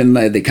education,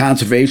 the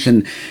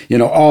conservation,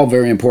 all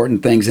very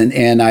important things.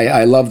 And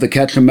I love the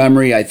catch of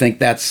memory. I think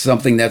that's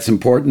something that's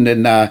important.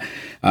 And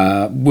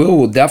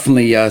we'll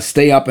definitely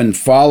stay up and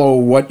follow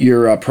what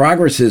your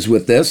progress is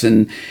with this.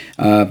 And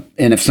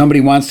if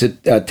somebody wants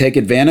to take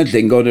advantage,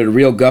 they can go to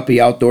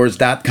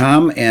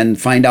realguppyoutdoors.com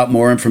and find out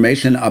more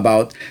information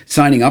about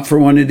signing up for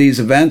one of these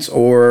events,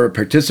 or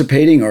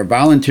participating, or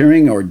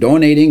volunteering, or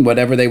donating,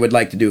 whatever they would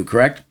like to do,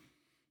 correct?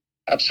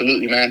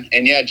 Absolutely, man.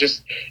 And yeah,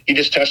 you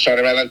just touched on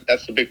it, man.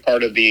 That's the big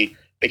part of the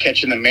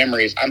catching the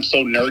memories. I'm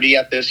so nerdy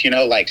at this,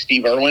 like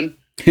Steve Irwin.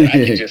 I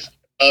can just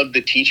love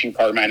the teaching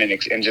part, man,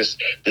 and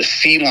just the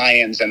sea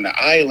lions and the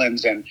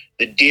islands and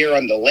the deer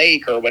on the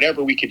lake, or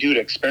whatever we could do to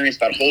experience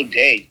that whole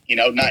day,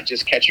 not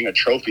just catching a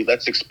trophy.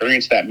 Let's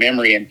experience that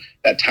memory and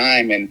that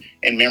time and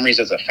memories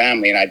as a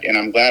family. And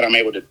I'm glad I'm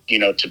able to,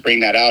 to bring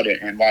that out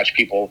and watch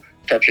people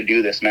start to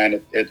do this,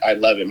 man. I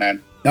love it,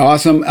 man.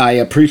 Awesome. I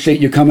appreciate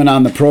you coming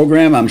on the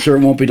program. I'm sure it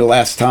won't be the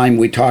last time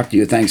we talk to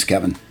you. Thanks,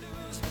 Kevin.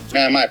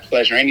 Man, my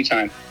pleasure.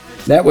 Anytime.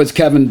 That was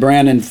Kevin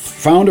Brannon,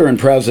 founder and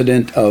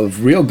president of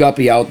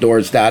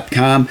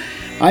RealGuppyOutdoors.com.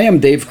 I am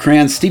Dave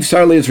Kranz. Steve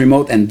Sarley is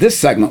remote, and this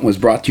segment was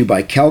brought to you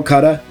by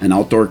Calcutta, an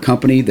outdoor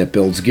company that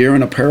builds gear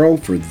and apparel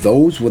for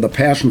those with a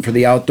passion for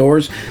the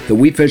outdoors. The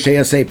We Fish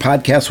ASA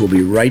podcast will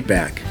be right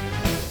back.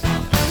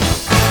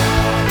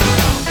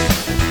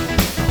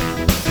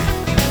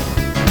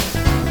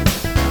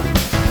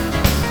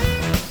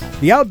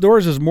 The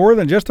outdoors is more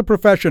than just a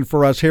profession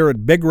for us here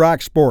at Big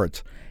Rock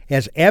Sports.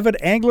 As avid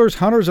anglers,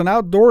 hunters, and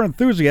outdoor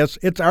enthusiasts,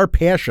 it's our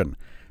passion.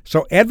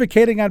 So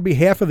advocating on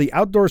behalf of the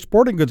outdoor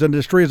sporting goods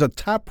industry is a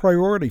top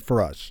priority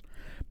for us.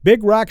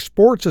 Big Rock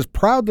Sports is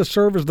proud to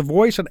serve as the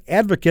voice and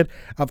advocate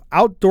of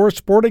outdoor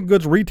sporting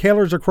goods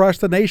retailers across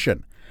the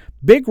nation.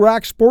 Big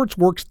Rock Sports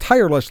works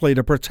tirelessly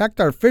to protect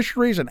our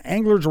fisheries and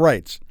anglers'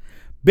 rights.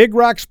 Big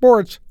Rock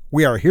Sports,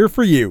 we are here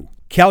for you.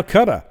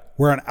 Calcutta.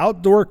 We're an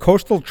outdoor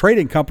coastal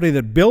trading company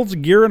that builds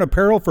gear and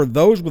apparel for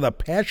those with a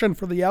passion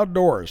for the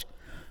outdoors.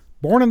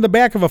 Born in the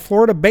back of a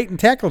Florida bait and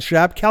tackle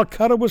shop,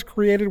 Calcutta was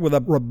created with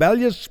a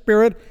rebellious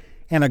spirit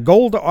and a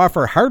goal to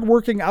offer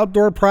hardworking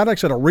outdoor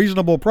products at a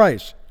reasonable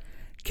price.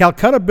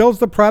 Calcutta builds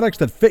the products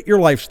that fit your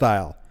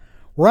lifestyle.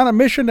 We're on a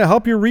mission to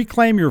help you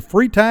reclaim your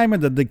free time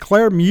and to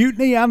declare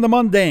mutiny on the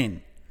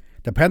mundane.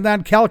 Depend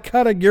on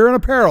Calcutta Gear and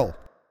Apparel.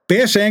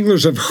 Bass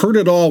anglers have heard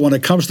it all when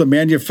it comes to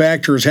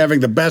manufacturers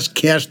having the best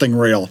casting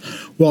reel.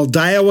 Well,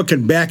 Daiwa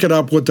can back it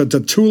up with the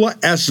Tatula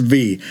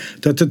SV.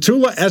 The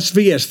Tatula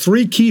SV has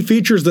 3 key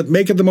features that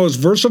make it the most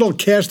versatile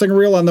casting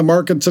reel on the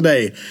market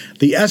today.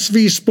 The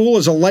SV spool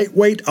is a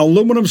lightweight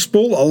aluminum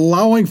spool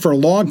allowing for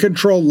long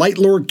control light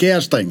lure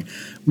casting.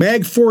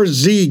 Mag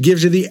 4Z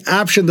gives you the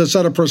option to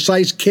set a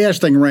precise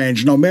casting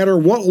range no matter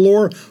what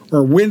lure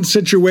or wind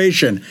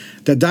situation.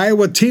 The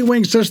Daiwa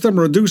T-Wing system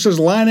reduces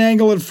line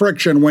angle and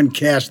friction when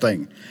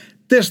casting.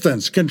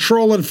 Distance,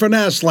 control, and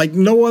finesse like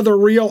no other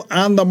reel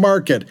on the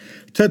market.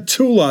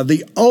 Tatula,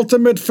 the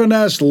ultimate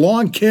finesse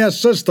long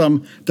cast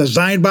system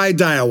designed by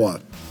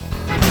Daiwa.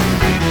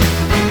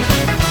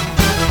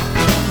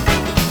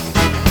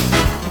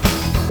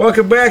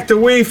 Welcome back to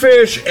We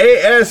Fish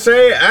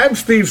ASA. I'm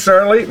Steve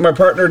Sarley. My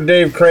partner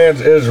Dave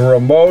Kranz is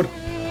remote.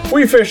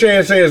 We Fish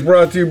ASA is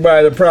brought to you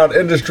by the proud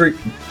industry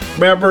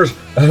members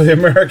of the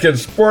American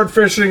Sport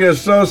Fishing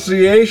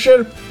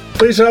Association.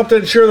 Please help to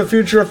ensure the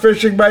future of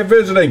fishing by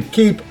visiting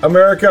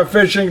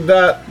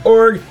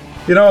keepamericafishing.org.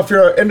 If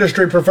you're an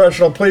industry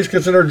professional, please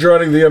consider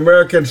joining the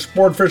American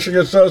Sport Fishing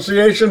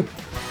Association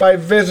by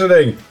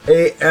visiting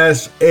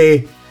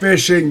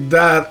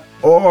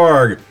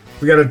asafishing.org.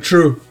 We got a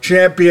true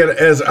champion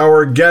as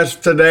our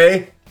guest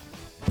today.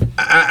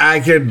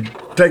 I could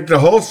take the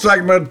whole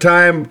segment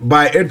time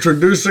by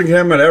introducing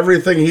him and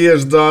everything he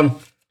has done.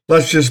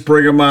 Let's just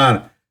bring him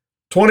on.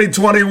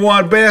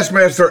 2021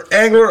 Bassmaster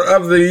Angler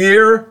of the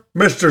Year,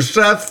 Mr.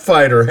 Seth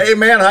Feider. Hey,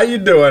 man, how you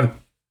doing?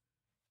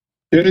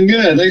 Doing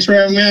good. Thanks for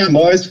having me on,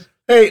 boys.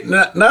 Hey,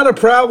 not a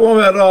problem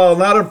at all.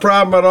 Not a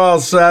problem at all,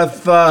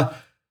 Seth.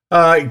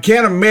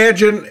 Can't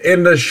imagine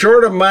in the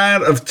short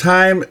amount of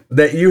time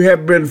that you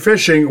have been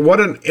fishing, what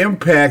an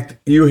impact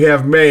you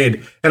have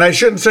made. And I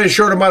shouldn't say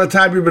short amount of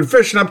time you've been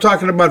fishing. I'm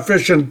talking about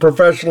fishing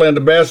professionally in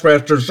the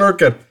Bassmaster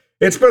circuit.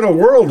 It's been a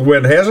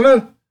whirlwind, hasn't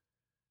it?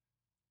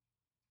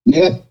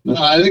 Yeah,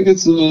 I think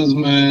this was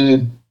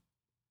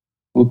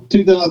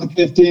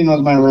 2015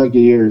 was my rookie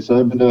year, so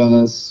I've been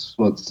doing this,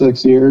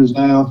 6 years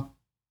now.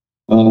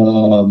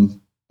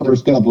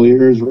 First couple of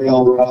years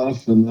real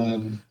rough, and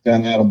then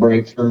kind of had a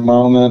breakthrough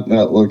moment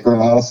at La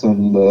Crosse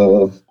and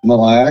Mille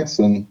Lacs,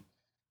 and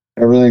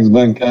everything's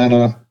been kind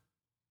of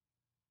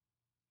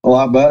a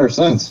lot better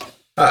since.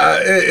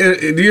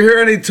 Do you hear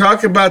any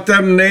talk about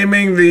them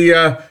naming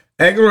the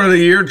Angler of the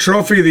Year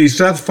trophy the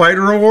Seth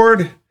Feider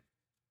Award?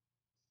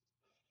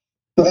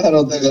 I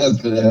don't think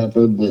that's going to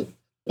happen, but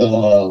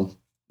no,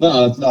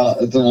 it's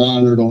not. It's an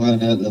honor to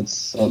win it. It's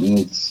something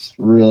that's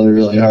really,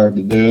 really hard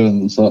to do,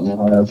 and something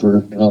I'll have for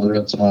the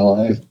rest of my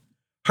life.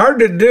 Hard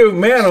to do,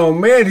 man. Oh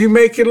man, you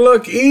make it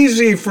look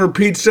easy, for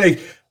Pete's sake.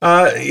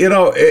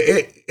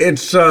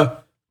 It's there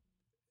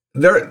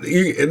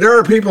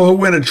are people who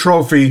win a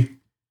trophy,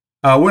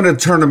 win a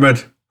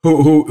tournament,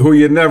 who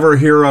you never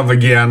hear of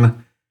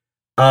again.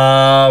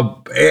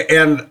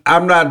 And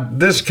I'm not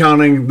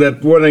discounting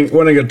that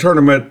winning a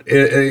tournament.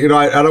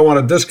 I don't want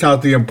to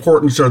discount the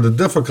importance or the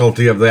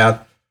difficulty of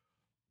that,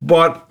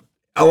 but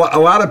a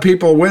lot of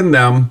people win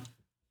them,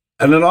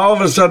 and then all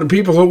of a sudden,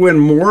 people who win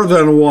more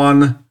than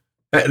one,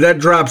 that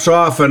drops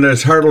off, and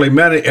there's hardly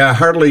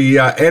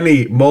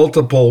any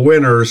multiple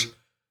winners.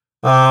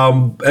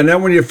 And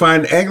then when you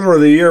find Angler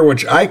of the Year,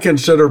 which I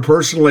consider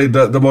personally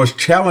the most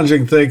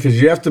challenging thing,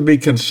 because you have to be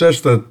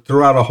consistent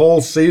throughout a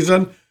whole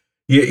season.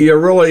 You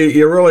really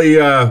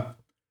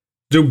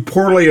do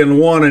poorly in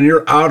one, and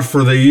you're out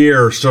for the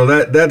year. So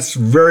that's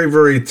very,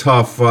 very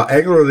tough.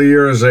 Angler of the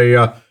Year is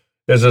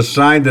a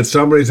sign that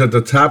somebody's at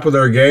the top of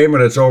their game,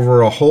 and it's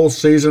over a whole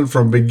season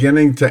from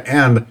beginning to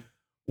end.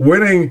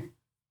 Winning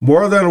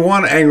more than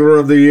one Angler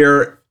of the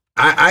Year,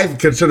 I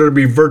consider to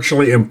be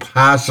virtually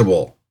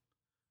impossible.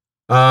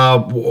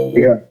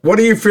 What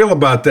do you feel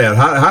about that?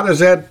 How does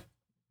that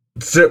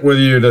sit with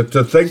you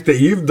to think that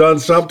you've done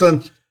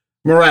something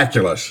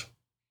miraculous?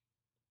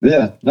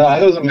 Yeah, no,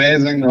 it was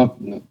amazing. I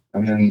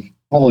mean,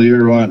 the whole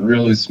year went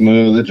really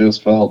smooth. It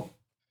just felt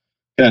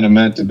kind of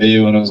meant to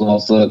be when it was all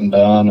said and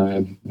done.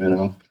 I,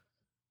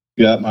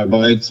 got my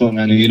bites when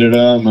I needed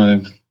them.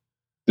 I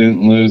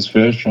didn't lose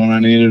fish when I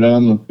needed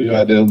them. The few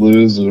I did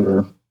lose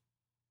were,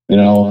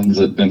 ones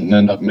that didn't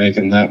end up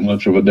making that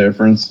much of a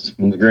difference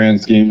in the grand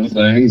scheme of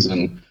things.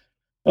 And,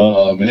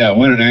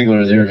 winning Angler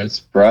of the Year, it's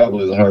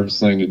probably the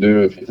hardest thing to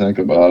do if you think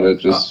about it.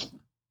 Just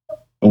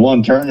the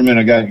one tournament,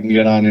 a guy can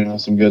get on,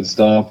 some good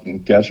stuff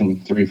and catch them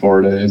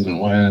 3-4 days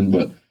and win.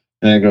 But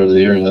Angler of the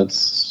Year,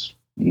 that's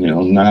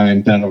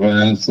 9-10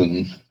 events,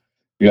 and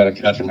you got to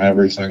catch them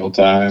every single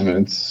time.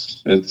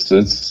 It's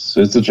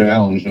a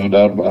challenge, no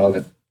doubt about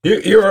it.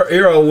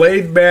 You're a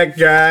laid back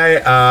guy,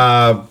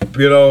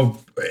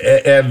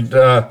 and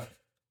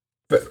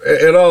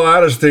in all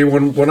honesty,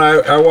 when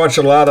I watch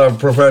a lot of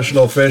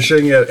professional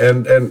fishing,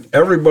 and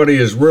everybody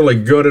is really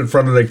good in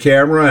front of the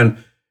camera, and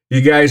you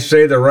guys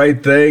say the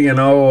right thing,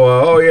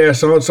 oh yeah,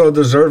 so-and-so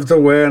deserved to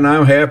win.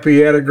 I'm happy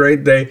he had a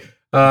great day.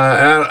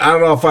 I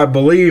don't know if I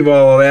believe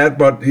all of that,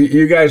 but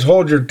you guys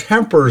hold your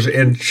tempers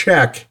in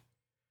check.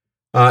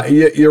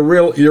 You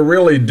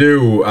really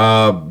do.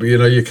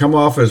 You come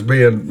off as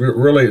being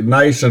really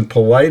nice and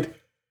polite.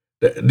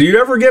 Do you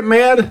ever get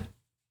mad?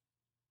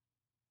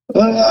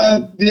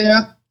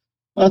 Yeah,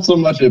 not so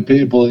much at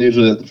people,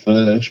 usually at the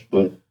fish,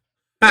 but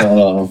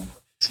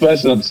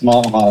especially on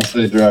smallmouth,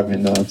 they drive me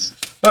nuts.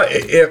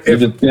 You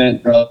just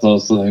can't trust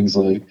those things.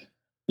 Like,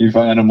 you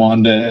find them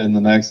one day and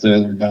the next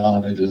day they're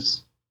gone. I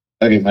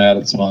get mad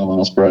at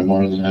smallmouth probably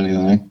more than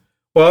anything.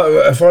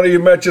 Well, funny you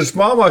mentioned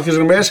smallmouth, because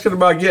I'm asking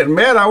about getting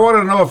mad. I want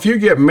to know if you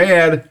get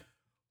mad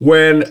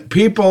when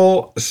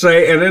people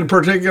say, and in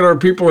particular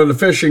people in the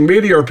fishing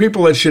media or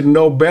people that should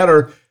know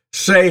better,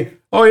 say,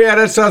 oh yeah,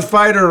 that's Seth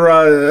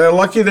Feider.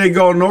 Lucky they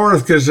go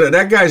north, because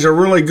that guy's a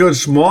really good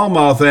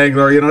smallmouth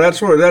angler.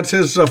 That's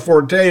his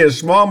forte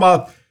is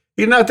smallmouth.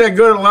 He's not that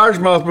good at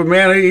largemouth, but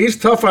man, he's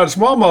tough on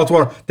smallmouth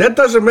water. That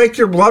doesn't make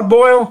your blood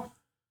boil?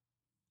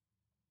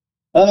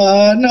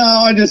 No,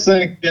 I just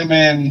think,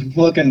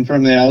 looking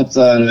from the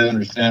outside, I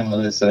understand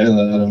why they say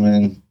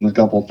that. The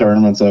couple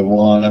tournaments I've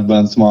won, I've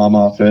been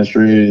smallmouth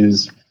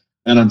fisheries,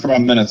 and I'm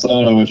from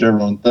Minnesota, which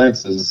everyone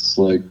thinks is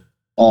like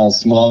all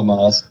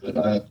smallmouth,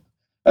 but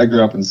I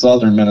grew up in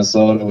southern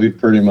Minnesota. We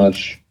pretty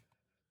much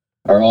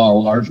are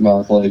all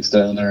largemouth lakes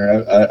down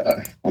there.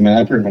 I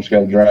pretty much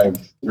got to drive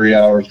 3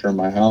 hours from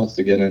my house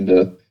to get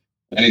into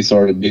any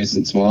sort of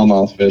decent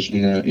smallmouth fishing.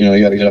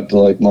 You got to get up to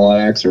like Mille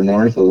Lacs or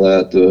north of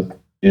that to,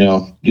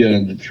 get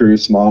into true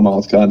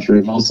smallmouth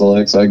country. Most of the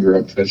lakes I grew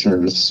up fishing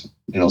are just,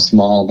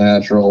 small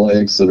natural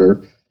lakes that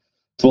are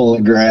full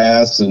of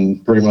grass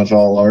and pretty much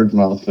all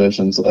largemouth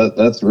fishing. So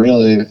that's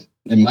really,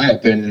 in my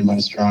opinion, my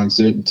strong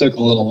suit. It took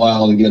a little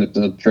while to get it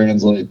to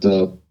translate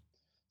to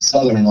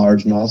southern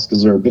largemouths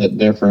because they're a bit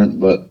different,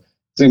 but it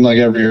seemed like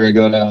every year I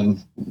go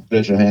down,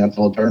 fish a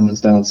handful of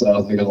tournaments down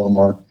south, I get a little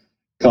more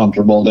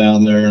comfortable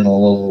down there and a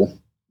little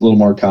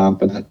more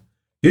confident.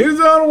 You've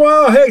done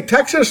well. Hey,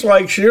 Texas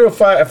likes you.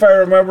 If I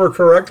remember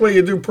correctly,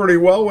 you do pretty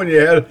well when you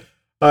head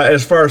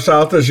as far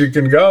south as you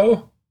can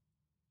go.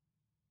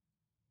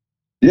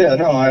 Yeah,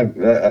 no, I've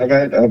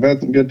had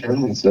some good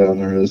tournaments down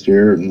there this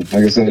year, and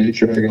like I said,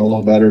 each year I get a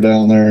little better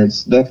down there.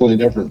 It's definitely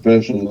different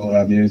fishing than what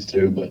I'm used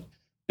to, but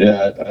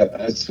yeah,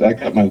 I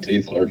cut my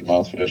teeth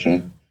largemouth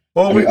fishing.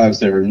 Well, I would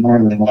say we're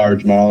northern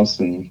largemouths,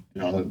 and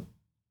it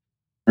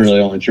really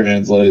only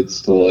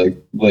translates to like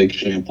Lake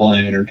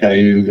Champlain or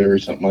Cayuga or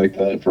something like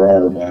that for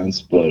our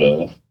events.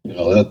 But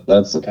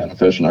that's the kind of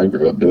fishing I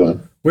grew up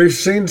doing. We've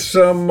seen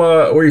some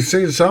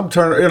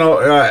tournament,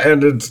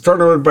 and it's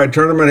tournament by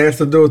tournament, has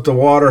to do with the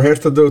water, has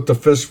to do with the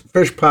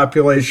fish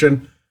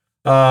population.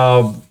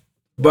 But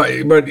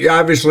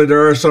obviously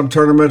there are some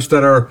tournaments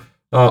that are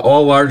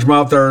all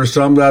largemouth. There are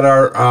some that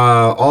are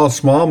all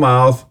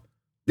smallmouth.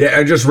 Yeah,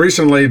 I just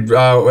recently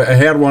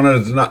had one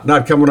that's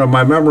not coming to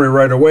my memory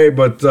right away,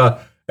 but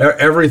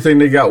everything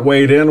that got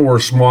weighed in were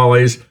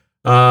smallies.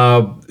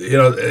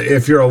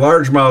 If you're a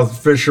largemouth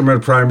fisherman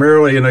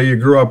primarily, you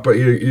grew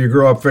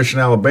up fishing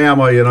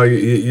Alabama,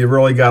 you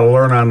really got to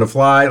learn on the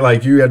fly.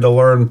 Like you had to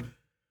learn,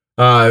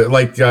 a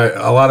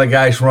lot of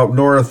guys from up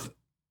north,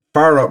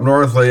 far up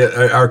north,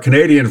 our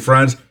Canadian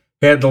friends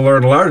had to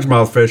learn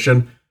largemouth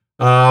fishing.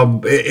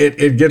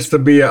 It gets to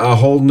be a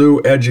whole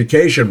new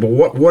education.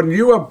 But when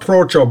you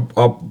approach a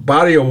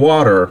body of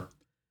water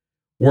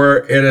where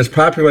it is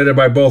populated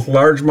by both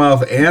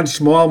largemouth and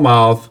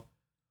smallmouth,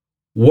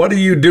 what do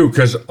you do?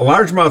 Because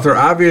largemouth are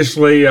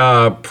obviously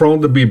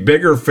prone to be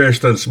bigger fish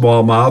than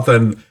smallmouth,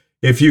 and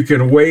if you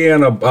can weigh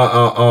in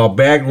a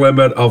bag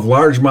limit of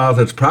largemouth,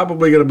 it's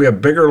probably going to be a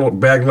bigger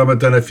bag limit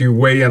than if you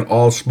weigh in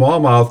all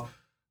smallmouth.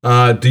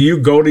 Do you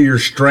go to your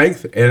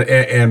strength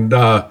and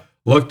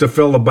look to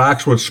fill the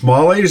box with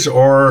smallies,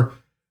 or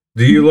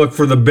do you look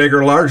for the bigger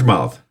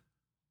largemouth?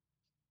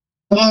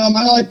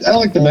 I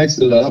like to mix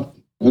it up.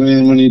 I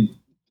mean, when you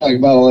talk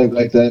about a lake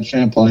like that,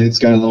 Champlain, it's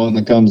kind of the one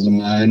that comes to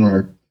mind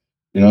where,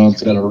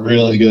 it's got a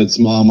really good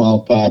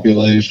smallmouth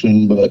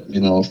population, but, a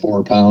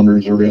 4-pounder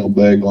is a real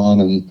big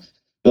one and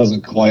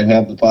doesn't quite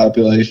have the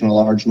population of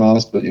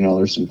largemouths, but,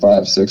 there's some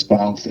 5-6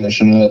 pound fish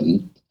in it.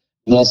 And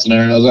in those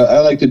scenarios, I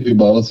like to do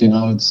both.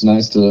 It's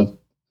nice to,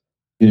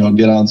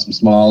 get on some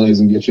smallies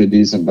and get you a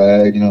decent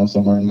bag,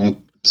 somewhere in that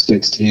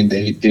 16 to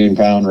 18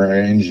 pound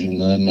range, and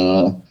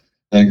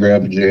then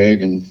grab a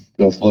jig and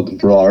go flipping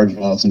through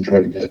largemouths and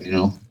try to get,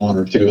 1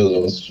 or 2 of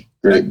those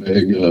great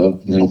big,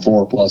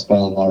 4+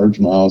 pound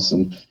largemouths.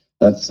 And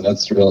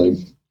that's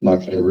really my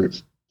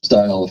favorite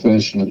style of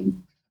fishing.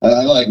 And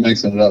I like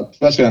mixing it up,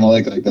 especially on a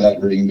lake like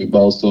that where you can be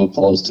both so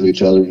close to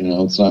each other.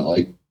 It's not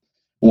like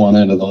one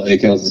end of the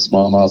lake has a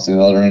smallmouth and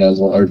the other end has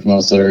a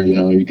largemouth there.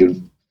 You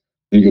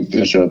could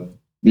fish a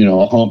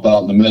hump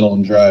out in the middle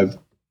and drive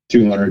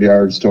 200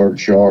 yards toward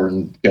shore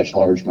and catch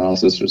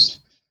largemouth.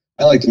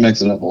 I like to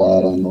mix it up a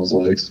lot on those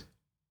lakes.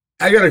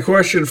 I got a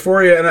question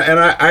for you, and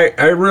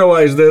I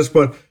realize this,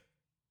 but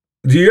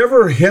do you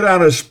ever hit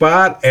on a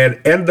spot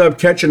and end up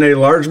catching a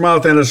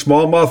largemouth and a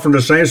smallmouth from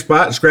the same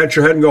spot and scratch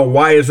your head and go,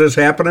 why is this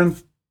happening?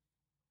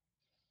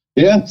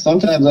 Yeah,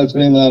 sometimes I've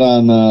seen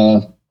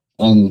that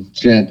on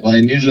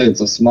Champlain. Usually it's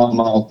a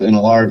smallmouth in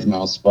a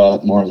largemouth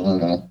spot more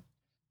than a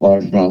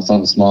largemouth on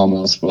a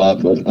smallmouth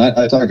spot. But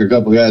I talked to a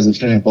couple of guys at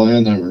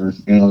Champlain that were,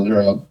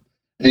 they're out,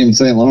 even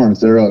St. Lawrence,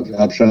 they're out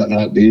drop shotting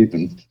out deep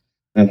and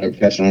ended up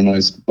catching a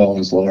nice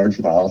bonus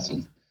largemouth.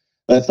 And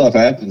that stuff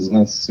happens, and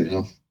that's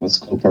the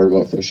cool part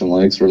about fishing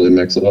lakes, where they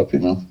mix it up. You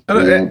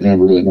never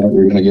really know what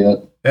you're going to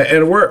get.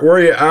 And where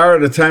you are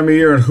at the time of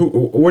year and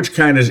which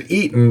kind is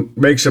eaten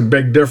makes a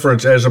big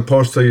difference as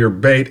opposed to your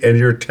bait and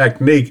your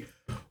technique.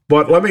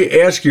 But let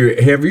me ask you,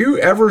 have you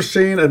ever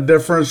seen a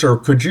difference, or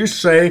could you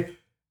say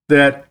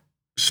that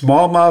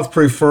smallmouth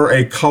prefer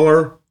a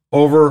color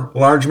over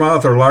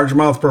largemouth, or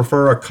largemouth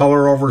prefer a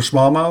color over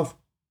smallmouth?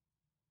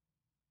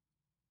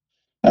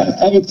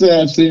 I would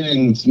say I've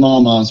seen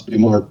smallmouths be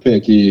more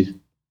picky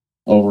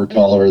over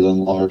color than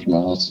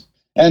largemouths.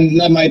 And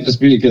that might just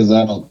be because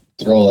I don't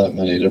throw that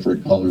many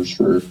different colors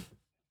for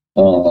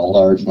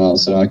largemouth,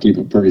 so I keep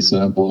it pretty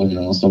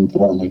simple, some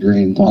form of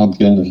green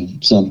pumpkin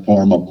and some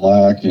form of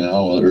black, you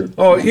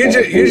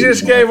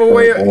just gave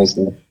away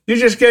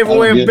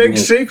a big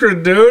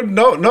secret, dude.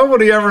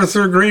 Nobody ever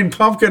threw green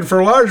pumpkin for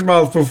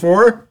largemouth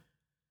before.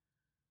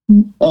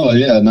 Oh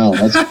yeah, no,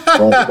 that's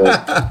probably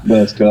the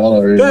best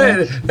color. And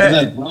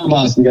then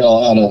largemouths got a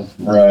lot of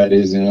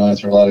varieties. I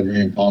throw a lot of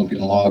green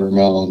pumpkin,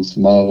 watermelon,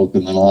 smoke,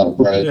 and then a lot of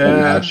bright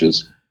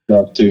matches.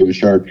 stuff too,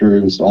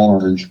 chartreuse,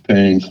 orange,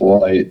 pink,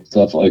 white,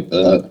 stuff like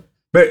that.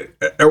 But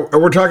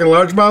we're talking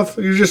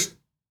largemouth. You just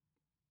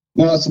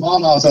No,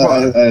 smallmouth,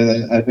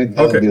 I think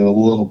they'll be a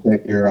little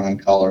pickier on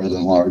color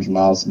than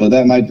largemouth, but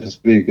that might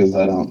just be because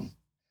I don't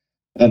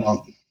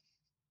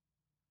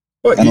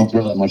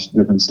throw that much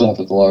different stuff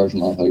at the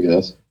largemouth, I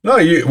guess. No,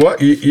 you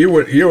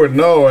would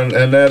know,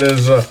 and that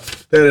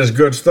is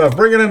good stuff.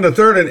 Bring it into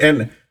third,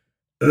 and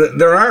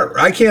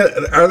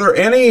are there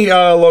any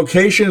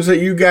locations that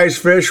you guys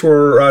fish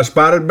where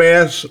spotted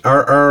bass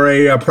are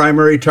a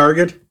primary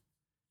target?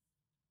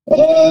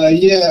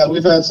 Yeah,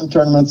 we've had some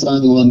tournaments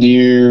on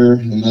Lanier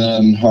and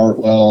then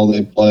Hartwell.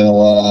 They play a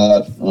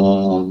lot.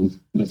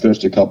 We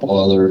fished a couple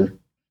other,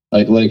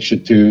 like Lake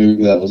Chateau.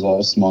 That was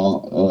all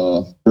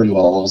small, pretty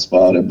well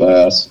spotted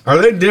bass. Are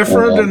they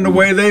different in the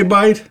way they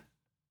bite?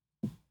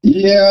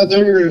 Yeah,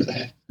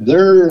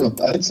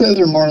 I'd say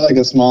they're more like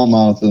a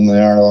smallmouth than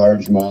they are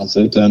largemouths.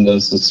 They tend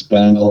to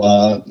suspend a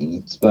lot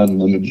and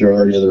spend the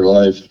majority of their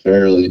life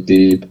fairly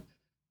deep.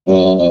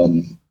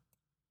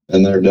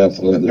 And they're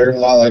a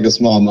lot like a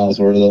smallmouth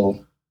where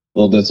they'll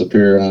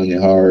disappear on you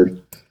hard.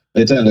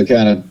 They tend to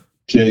kind of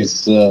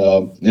chase,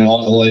 all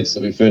the lakes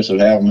that we fish that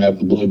have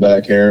the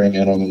blueback herring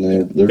in them,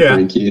 and they're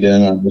pretty keyed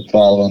in on just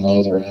following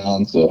those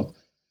around. So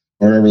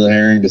wherever the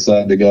herring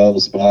decide to go,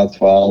 the spots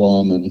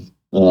follow them, and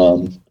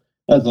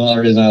that's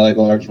another reason I like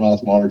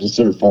largemouth more. Just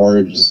their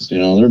forages,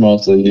 they're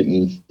mostly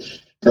eating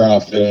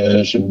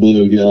crawfish and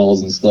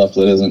bluegills and stuff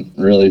that isn't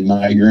really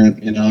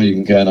migrant. You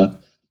can kind of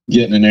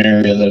get in an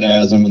area that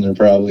has them, and they're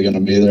probably going to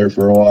be there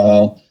for a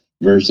while.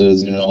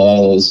 Versus, a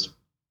lot of those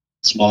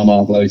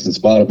smallmouth lakes and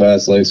spotted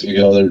bass lakes,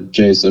 they're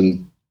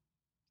chasing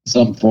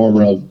some form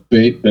of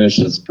bait fish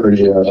that's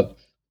pretty that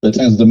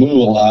tends to move a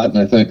lot, and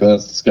I think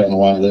that's kind of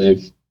why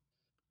they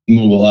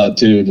move a lot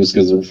too, just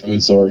because their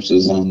food source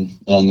is on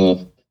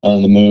the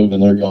move,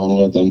 and they're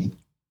going with them.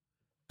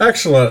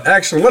 Excellent.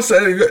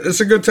 It's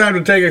a good time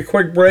to take a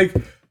quick break.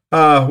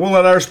 We'll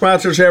let our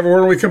sponsors have a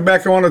word. When we come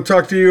back, I want to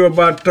talk to you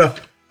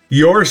about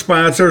your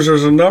sponsors.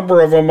 There's a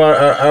number of them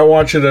I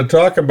want you to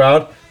talk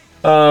about.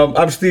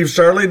 I'm Steve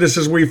Sarley. This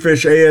is We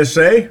Fish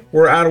ASA.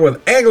 We're on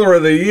with Angler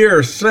of the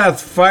Year,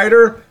 Seth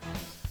Feider,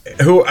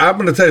 who I'm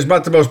going to tell you is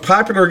about the most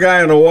popular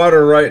guy in the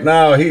water right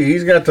now.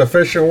 He's got the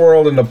fishing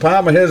world in the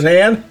palm of his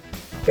hand.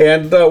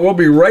 And we'll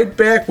be right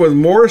back with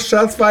more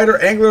Seth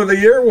Feider, Angler of the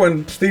Year,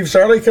 when Steve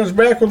Sarley comes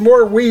back with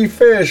more We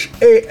Fish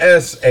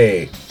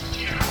ASA.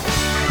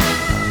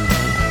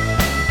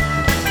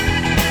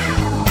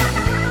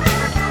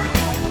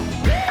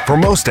 For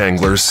most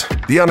anglers,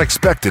 the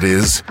unexpected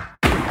is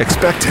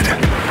expected.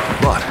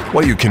 But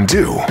what you can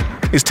do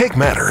is take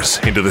matters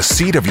into the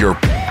seat of your,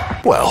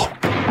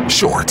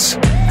 shorts.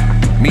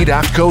 Meet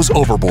AFTCO's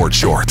Overboard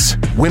Shorts,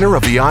 winner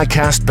of the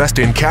ICAST Best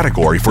in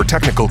category for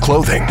technical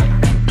clothing.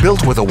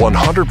 Built with a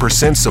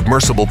 100%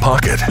 submersible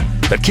pocket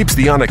that keeps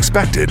the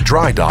unexpected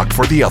dry docked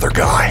for the other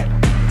guy.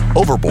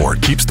 Overboard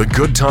keeps the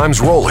good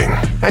times rolling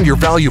and your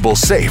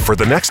valuables safe for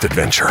the next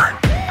adventure.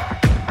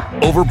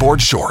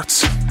 Overboard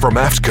Shorts from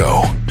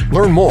AFTCO.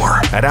 Learn more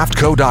at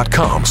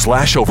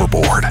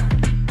aftco.com/overboard.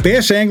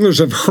 Bass anglers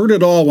have heard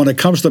it all when it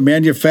comes to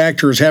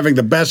manufacturers having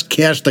the best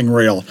casting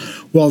reel.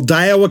 Well,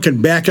 Daiwa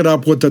can back it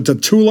up with the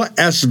Tatula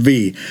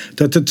SV.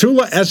 The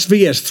Tatula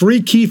SV has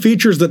three key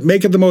features that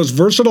make it the most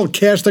versatile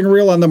casting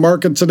reel on the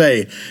market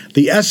today.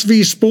 The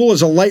SV spool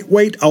is a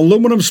lightweight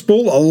aluminum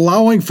spool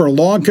allowing for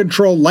long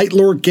control light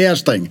lure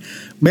casting.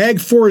 Mag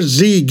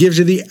 4Z gives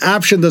you the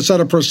option to set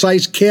a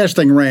precise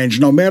casting range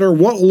no matter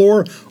what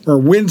lure or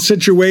wind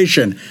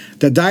situation.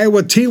 The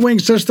Daiwa T-Wing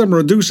system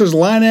reduces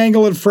line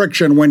angle and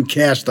friction when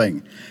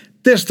casting.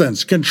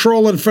 Distance,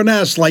 control, and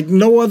finesse like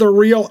no other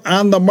reel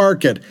on the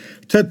market.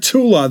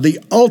 Tatula, the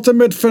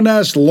ultimate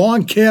finesse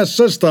long cast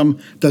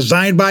system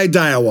designed by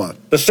Daiwa.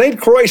 The St.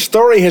 Croix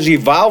story has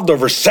evolved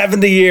over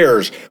 70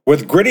 years.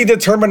 With gritty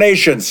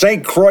determination,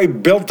 St. Croix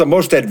built the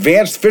most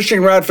advanced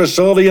fishing rod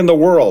facility in the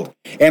world.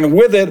 And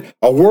with it,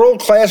 a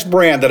world-class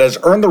brand that has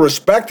earned the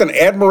respect and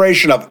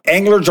admiration of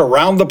anglers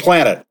around the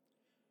planet.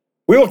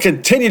 We will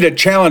continue to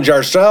challenge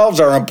ourselves,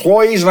 our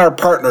employees, and our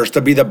partners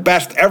to be the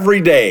best every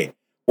day.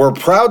 We're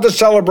proud to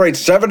celebrate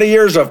 70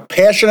 years of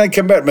passion and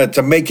commitment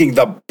to making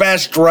the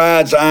best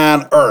rods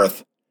on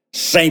earth.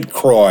 St.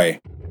 Croix.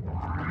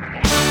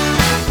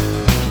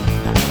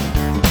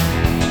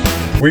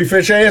 We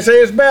Fish ASA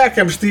is back.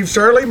 I'm Steve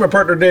Sarley. My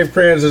partner Dave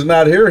Kranz is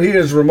not here. He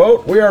is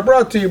remote. We are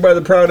brought to you by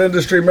the proud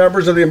industry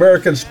members of the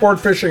American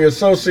Sport Fishing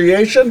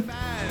Association.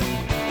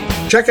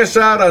 Check us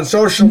out on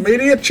social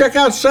media. Check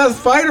out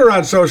Seth Feider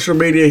on social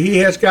media. He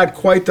has got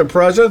quite the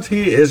presence.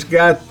 He has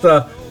got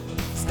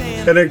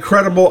an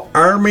incredible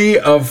army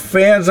of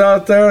fans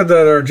out there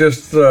that are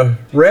just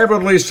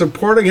rabidly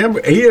supporting him.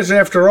 He is,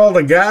 after all,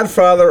 the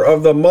godfather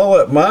of the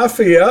mullet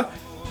mafia.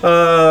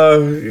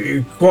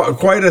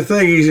 Quite a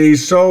thing.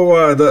 He's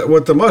so,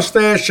 with the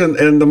mustache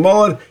and the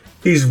mullet,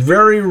 he's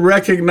very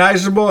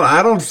recognizable.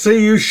 I don't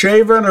see you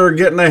shaving or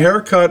getting a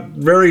haircut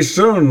very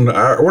soon.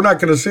 We're not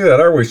going to see that,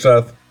 are we,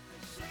 Seth?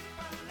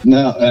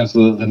 No,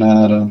 absolutely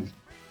not.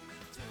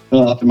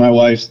 well, after my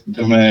wife's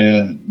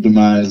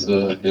demise,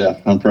 yeah,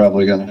 I'm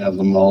probably going to have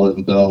the mullet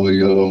until we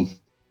go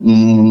at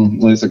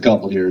least a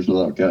couple of years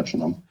without catching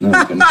them. Then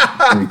we can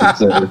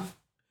reconsider.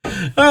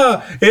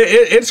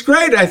 It's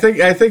great. I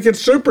think it's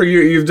super.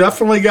 You've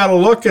definitely got a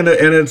look, and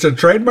it's a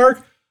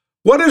trademark.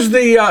 What is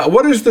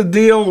the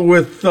deal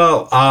with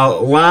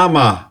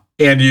Llama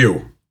and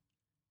you?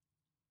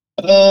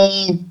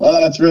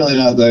 Well, it's really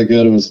not that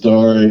good of a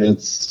story.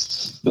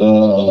 It's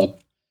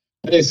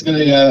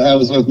basically I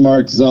was with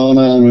Mark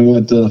Zona, and we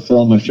went to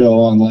film a show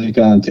on Lake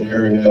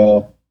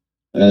Ontario,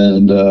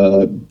 and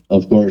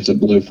of course it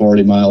blew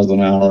 40 miles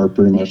an hour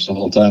pretty much the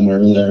whole time we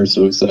were there.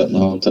 So we sat in the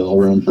hotel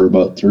room for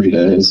about 3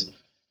 days.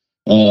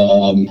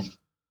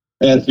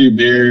 Had a few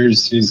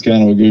beers. He's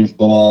kind of a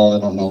goofball. I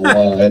don't know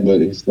why,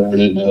 but he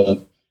started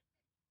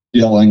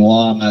yelling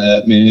llama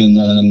at me, and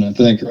then I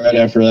think right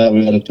after that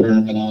we had a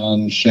tournament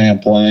on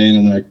Champlain,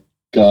 and I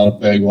got a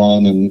big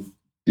one and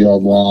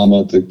yelled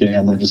llama at the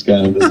camera, just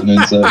kind of as an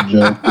inside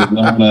joke with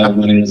Llama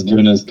when he was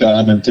doing his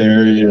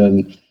commentary,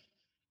 and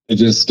it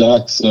just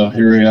stuck. So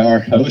here we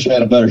are. I wish I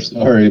had a better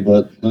story,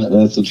 but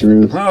that's the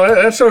truth. Oh,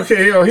 that's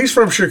okay. You know, he's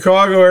from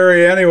Chicago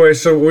area anyway,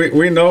 so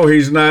we know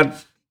he's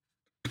not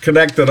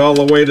connected all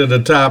the way to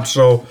the top,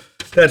 so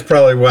that's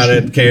probably why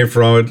that came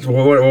from.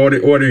 What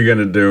are you going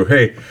to do?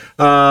 Hey,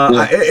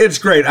 it's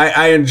great.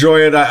 I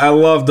enjoy it. I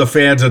love the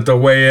fans at the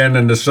weigh-in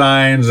and the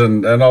signs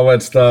and all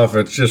that stuff.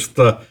 It's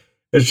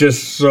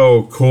just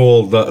so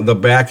cool, the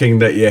backing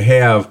that you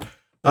have.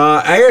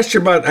 I asked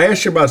you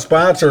about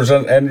sponsors,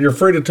 and you're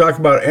free to talk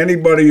about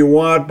anybody you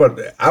want, but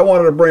I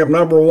wanted to bring up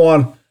number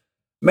one.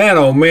 Man,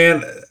 oh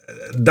man,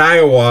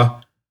 Daiwa.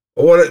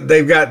 What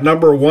they've got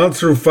number 1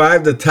 through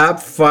 5, the top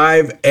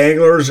 5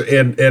 anglers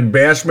in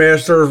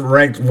Bassmaster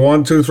ranked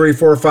 1, 2, 3,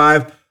 4,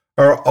 5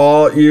 are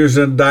all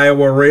using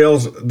Daiwa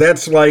reels.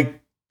 That's like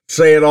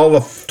saying all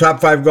the top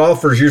 5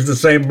 golfers use the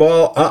same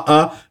ball.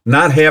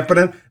 Not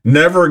happening.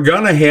 Never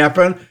gonna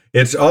happen.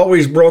 It's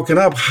always broken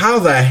up. How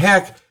the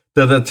heck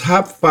do the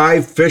top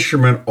 5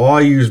 fishermen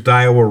all use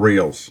Daiwa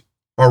reels?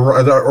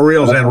 Or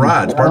reels and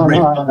rods, pardon me.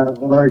 I don't know how it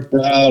worked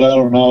out. I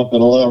don't know if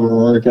it'll ever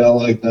work out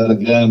like that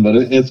again, but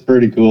it's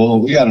pretty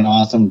cool. We got an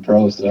awesome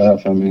pro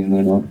staff. I mean,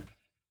 look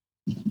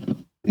at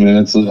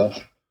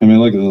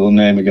the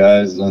name of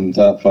guys in the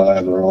top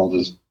 5. They're all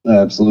just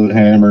absolute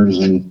hammers,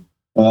 and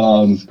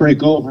pretty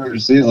cool for her to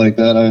see it like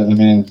that. I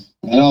mean,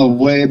 I know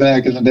way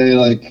back in the day,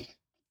 like,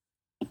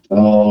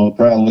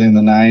 probably in the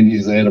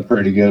 90s, they had a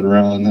pretty good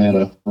run. They had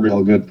a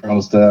real good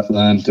pro staff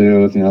then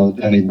too, with, the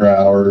Denny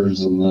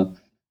Browers and the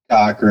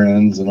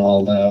Cochrans and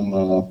all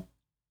them.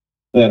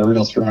 They had a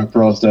real strong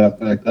pro staff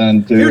back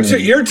then too.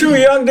 You're too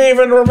young to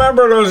even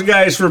remember those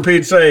guys, for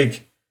Pete's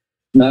sake.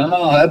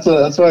 No, that's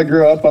what I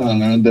grew up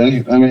on.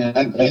 Denny. I mean,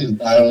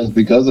 I was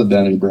because of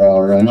Denny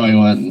Brower. I know he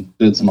went and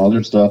did some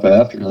other stuff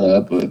after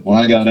that, but when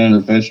I got into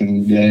the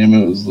fishing game,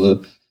 it was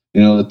the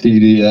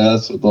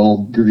TDS with the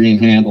old green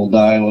handle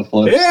Daiwa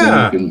flip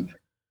stick, and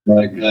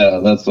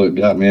that's what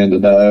got me into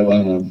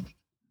Daiwa, and I've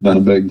been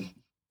a big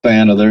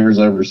fan of theirs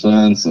ever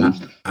since. And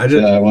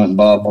I went and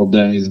bought all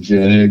Denny's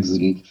jigs,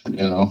 and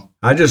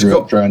I just grew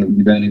up trying to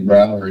be Denny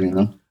Brower.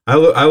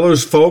 I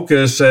lose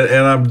focus, and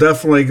I'm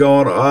definitely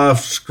going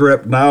off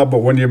script now. But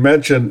when you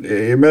mentioned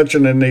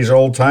in these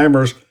old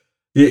timers,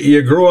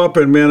 you grew up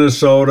in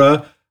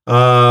Minnesota.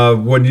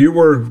 When you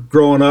were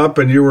growing up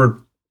and you were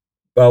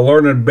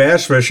learning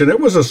bass fishing, it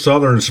was a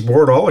southern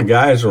sport. All the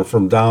guys were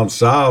from down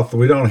south.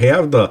 We don't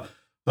have the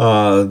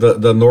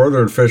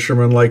northern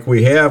fishermen like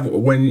we have.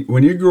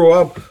 When you grew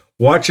up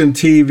watching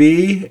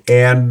TV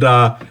and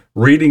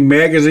reading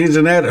magazines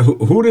and that,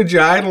 who did you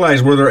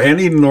idolize? Were there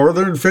any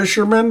northern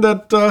fishermen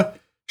that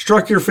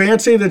struck your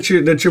fancy that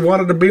you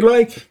wanted to be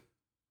like?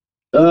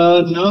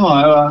 No,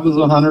 I was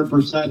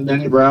 100%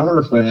 Denny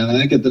Brower fan. I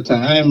think at the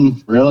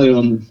time, really,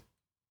 when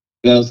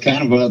it was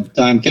kind of about the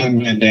time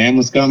Kevin Van Dam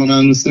was coming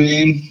on the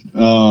scene.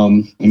 I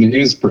mean, he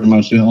was pretty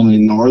much the only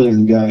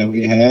northern guy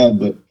we had,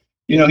 but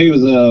he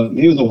was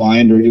a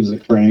winder, he was a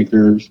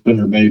cranker,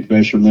 spinnerbait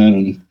fisherman,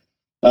 and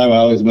I've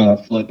always been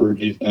a flipper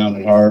deep down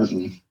at heart.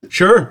 And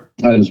sure,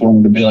 I just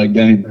wanted to be like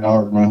Denny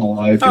Brower my whole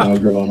life,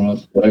 growing up.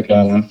 So I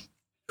kind of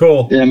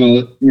cool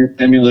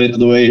emulated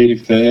the way he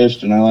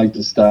fished, and I liked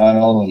his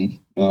style, and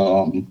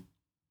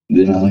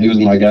he was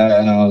my guy.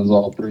 I know it was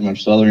all pretty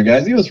much southern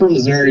guys. He was from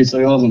Missouri, so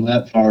he wasn't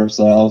that far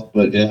south.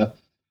 But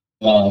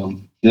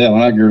when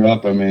I grew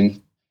up, I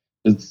mean,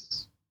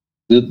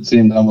 it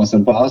seemed almost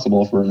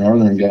impossible for a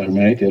northern guy to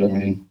make it. I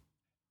mean,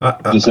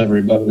 just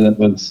everybody that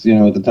was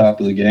at the top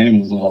of the game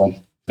was all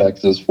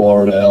Texas,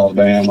 Florida,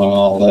 Alabama,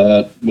 all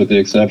that, with the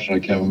exception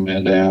of Kevin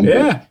Van Dam.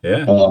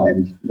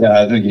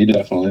 I think he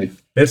definitely.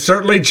 It's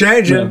certainly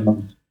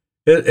changing.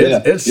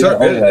 It's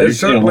certainly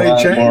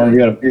changing. We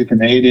got a few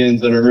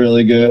Canadians that are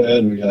really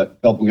good. We got a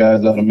couple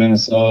guys out of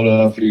Minnesota,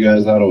 a few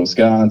guys out of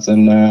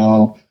Wisconsin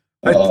now.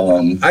 A couple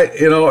of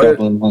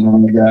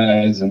Illinois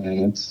guys. I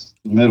mean, it's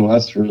the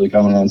Midwest really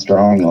coming on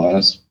strong the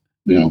last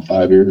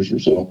 5 years or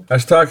so. I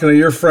was talking to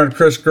your friend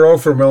Chris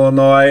Grove from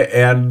Illinois,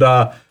 and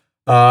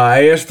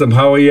I asked him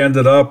how he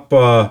ended up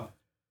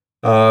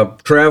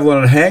traveling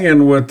and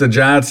hanging with the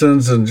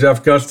Johnsons and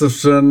Jeff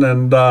Gustafson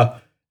and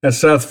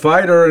Seth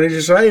Feider, and he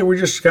just said, hey, we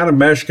just kind of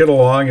get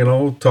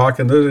along,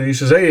 talking. And he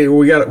says, hey,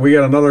 we got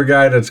another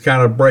guy that's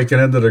kind of breaking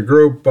into the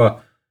group,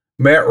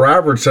 Matt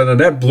Robertson, and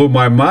that blew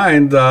my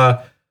mind.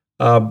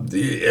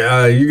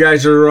 You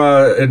guys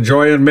are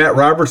enjoying Matt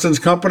Robertson's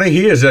company.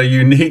 He is a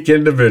unique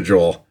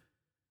individual.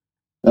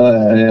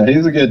 Yeah,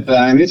 he's a good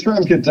time. He's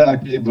from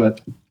Kentucky,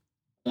 but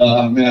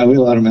yeah, we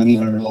let him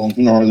in our little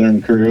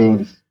northern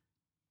crew.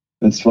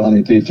 It's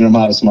funny teaching him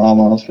how to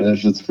smallmouth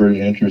fish. It's pretty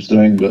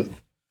interesting, but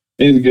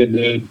he's a good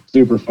dude,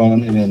 super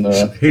funny, and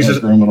he's a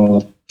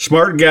criminal.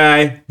 Smart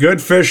guy,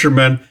 good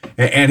fisherman,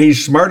 and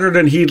he's smarter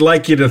than he'd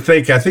like you to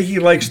think. I think he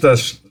likes to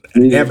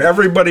have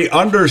everybody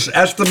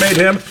underestimate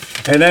him,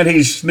 and then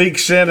he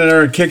sneaks in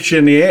there and kicks you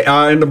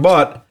in the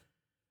butt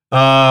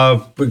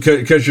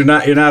because you're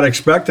not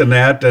expecting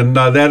that, and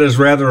that is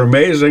rather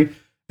amazing.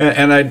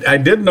 And I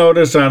did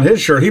notice on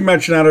his shirt, he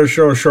mentioned on his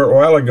show a short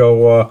while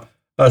ago,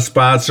 a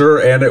sponsor,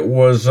 and it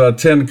was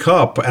Tin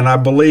Cup, and I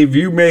believe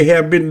you may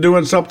have been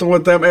doing something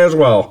with them as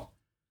well.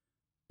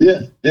 Yeah,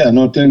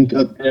 no, Tin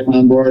Cup came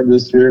on board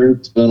this year.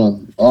 It's been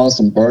an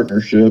awesome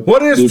partnership.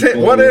 What is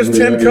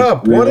Tin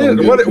Cup?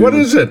 What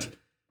is it?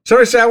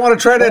 Somebody say I want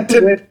to try that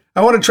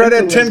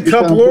Tin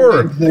Cup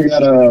lure. They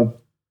got a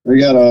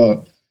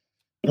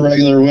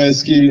regular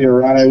whiskey, a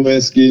rye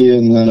whiskey,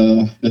 and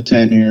then a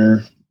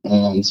 10-year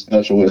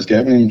special whiskey. I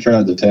haven't even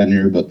tried the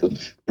 10-year, but the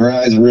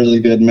rye is really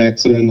good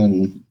mixing,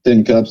 and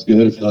Tin Cup's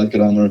good if you like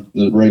it on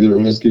the regular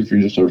whiskey, if you're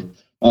just a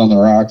on the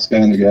rocks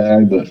kind of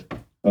guy. But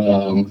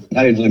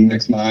I usually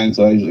mix mine,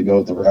 so I usually go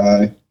with the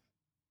rye,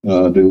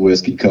 do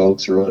whiskey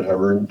cokes or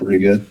whatever. Pretty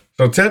good.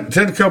 So 10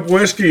 Cup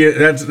whiskey,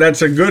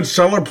 that's a good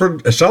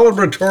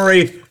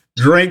celebratory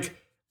drink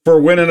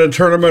for winning a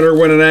tournament or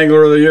winning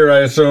Angler of the Year, I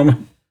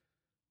assume.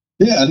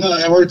 Yeah, no,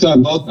 I worked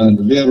on both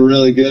ends. If you have a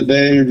really good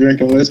day, you're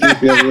drinking whiskey.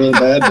 If you have a really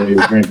bad day,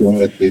 you're drinking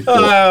whiskey. So,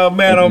 oh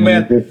man!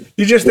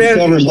 You just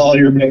covers all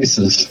your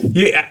bases.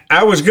 Yeah,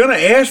 I was going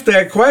to ask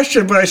that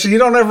question, but I said you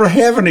don't ever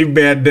have any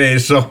bad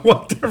days. So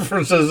what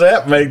difference does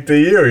that make to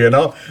you?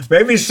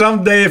 Maybe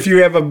someday if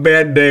you have a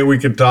bad day, we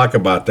can talk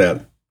about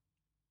that.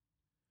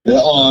 Yeah,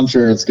 I'm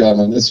sure it's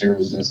coming. This year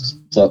was just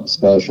something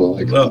special.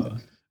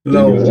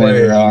 No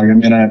way. Wrong. I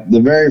mean, the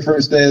very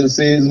first day of the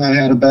season, I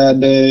had a bad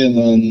day, and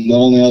then the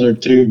only other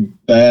 2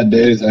 bad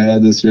days I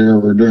had this year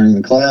were during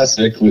the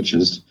Classic, which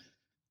is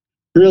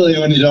really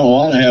when you don't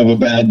want to have a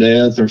bad day.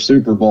 That's our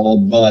Super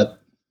Bowl, but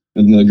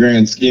in the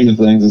grand scheme of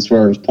things, as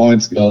far as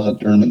points go, that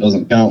tournament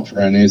doesn't count for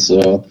any.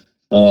 So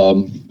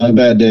my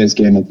bad days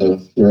came at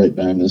the right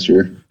time this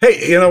year.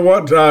 Hey, you know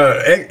what?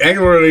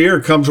 Angler of the Year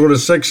comes with a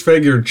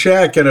 6-figure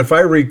check, and if I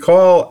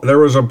recall, there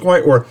was a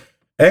point where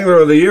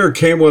Angler of the Year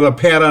came with a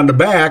pat on the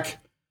back.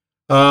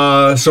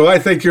 So I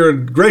think you're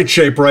in great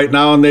shape right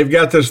now, and they've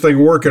got this thing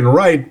working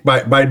right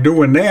by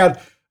doing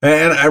that.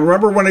 And I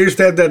remember when I used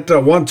to have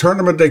that one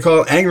tournament they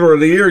call Angler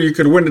of the Year. You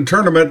could win the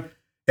tournament,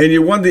 and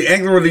you won the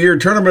Angler of the Year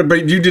tournament,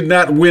 but you did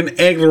not win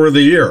Angler of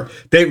the Year.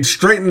 They've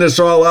straightened this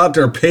all out.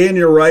 They're paying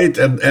you right,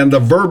 and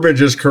the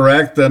verbiage is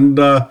correct. And,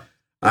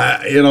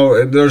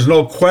 there's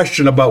no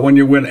question about when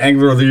you win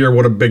Angler of the Year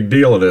what a big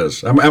deal it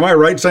is. Am I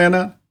right saying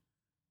that?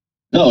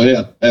 Oh,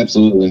 yeah,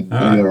 absolutely.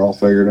 They're all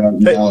figured out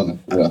now.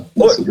 Yeah,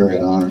 it's a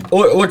great honor.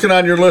 Looking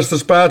on your list of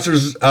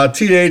sponsors,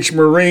 TH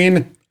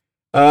Marine,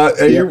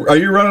 are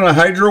you running a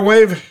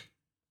Hydrowave?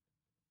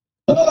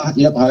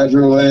 Yep,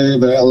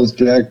 Hydrowave, Atlas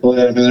Jack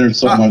Plate. I mean, there's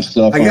so much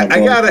stuff.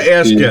 I got to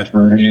ask you.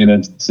 Marine,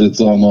 it's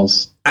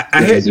almost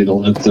crazy to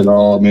list it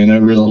all. I mean,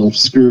 every little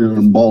screw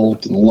and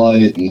bolt and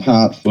light and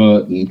hot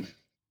foot and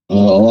a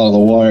lot of the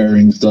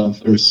wiring stuff.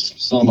 There's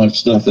so much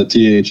stuff that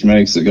TH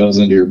makes that goes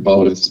into your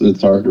boat.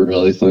 It's hard to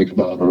really think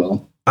about it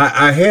all.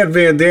 I had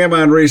Van Dam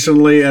on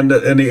recently, and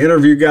the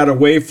interview got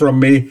away from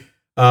me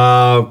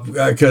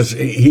because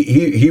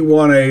he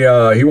won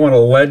a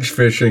ledge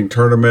fishing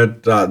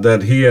tournament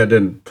that he had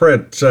in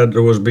print. Said it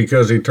was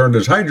because he turned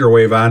his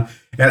Hydrowave on,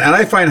 and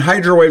I find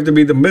Hydrowave to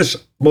be the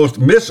most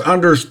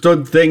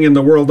misunderstood thing in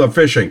the world of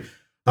fishing.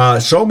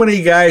 So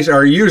many guys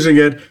are using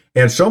it,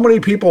 and so many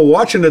people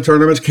watching the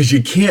tournaments because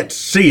you can't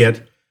see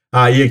it.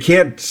 You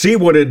can't see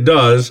what it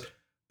does.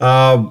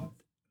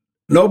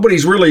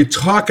 Nobody's really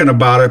talking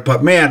about it,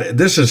 but man,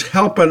 this is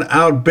helping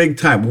out big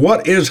time.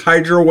 What is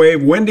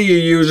Hydrowave? When do you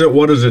use it?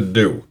 What does it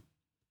do?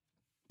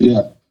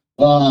 Yeah.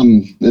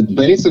 It's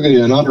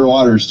basically an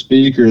underwater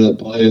speaker that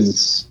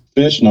plays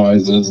fish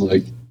noises,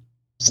 like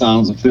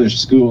sounds of fish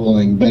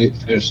schooling, bait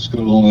fish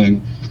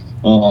schooling,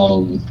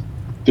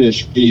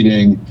 fish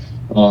feeding.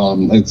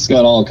 It's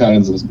got all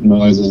kinds of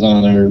noises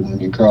on there. I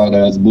mean,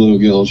 crawdads,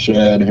 bluegill,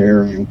 shad,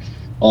 herring,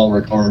 all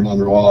recorded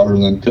underwater,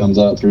 and then comes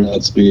out through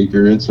that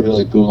speaker. It's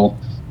really cool.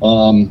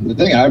 The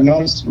thing I've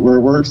noticed where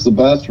it works the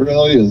best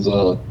really is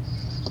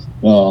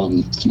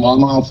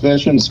smallmouth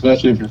fishing,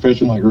 especially if you're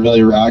fishing like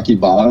really rocky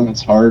bottom.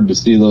 It's hard to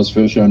see those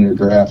fish on your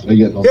graph. They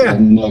get in those little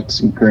nooks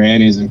and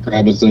crannies and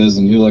crevices,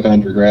 and you look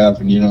on your graph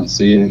and you don't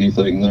see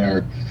anything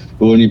there.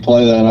 But when you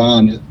play that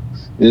on,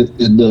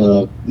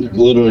 it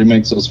literally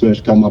makes those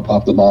fish come up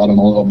off the bottom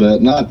a little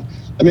bit.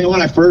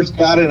 When I first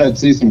got it, I'd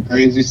see some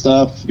crazy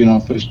stuff.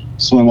 Fish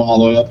swim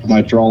all the way up to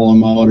my trolling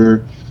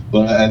motor.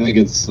 But I think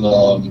it's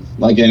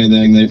like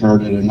anything, they've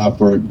heard it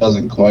enough where it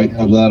doesn't quite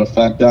have that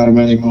effect on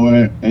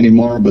them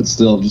anymore. But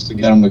still, just to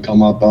get them to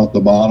come up off the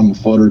bottom a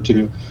foot or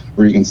two,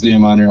 where you can see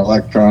them on your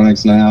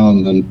electronics now,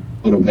 and then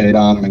put a bait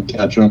on them and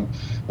catch them,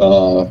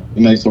 it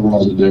makes a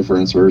world of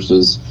difference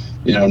versus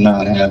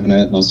not having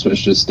it and those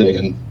fish just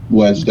staying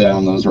wedged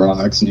down those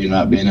rocks and you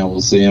not being able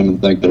to see them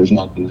and think there's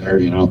nothing there.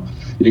 You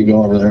can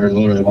go over there and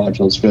literally watch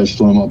those fish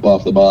swim up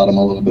off the bottom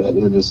a little bit.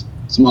 They're just,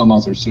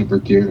 smallmouths are super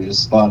curious.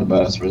 Spotted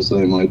bass are the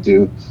same way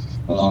too.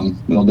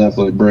 They'll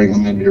definitely bring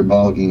them into your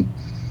boat and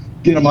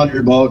get them under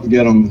your boat and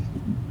get them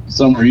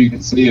somewhere you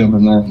can see them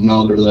and then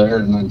know they're there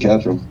and then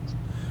catch them.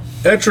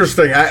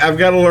 Interesting. I've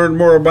got to learn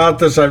more about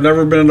this. I've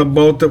never been in a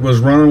boat that was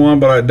running one,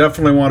 but I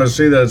definitely want to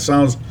see that. It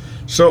sounds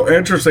so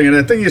interesting. And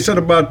I think you said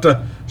about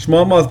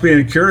smallmouth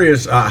being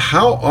curious.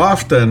 How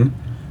often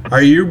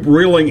are you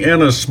reeling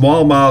in a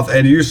smallmouth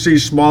and you see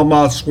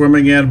smallmouth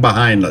swimming in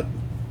behind it?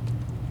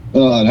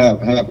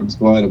 It happens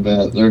quite a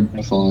bit. They're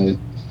definitely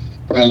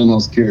probably the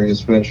most curious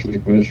fish we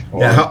fish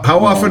for. Yeah. How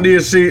often do you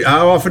see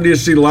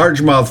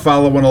largemouth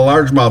following a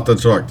largemouth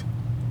that's hooked?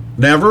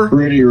 Never?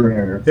 Pretty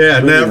rare. Yeah,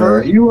 never.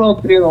 Rare. You will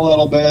see it a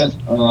little bit.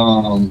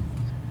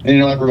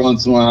 Every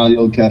once in a while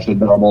you'll catch a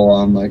double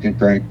on like a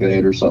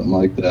crankbait or something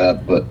like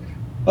that. But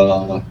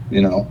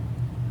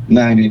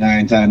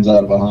 99 times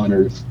out of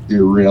 100, if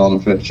you're reeling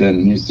a fish in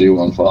and you see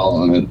one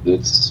following it,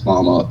 it's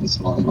smallmouth and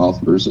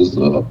smallmouth versus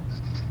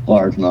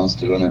largemouth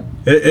doing it.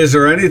 Is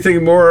there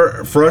anything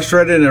more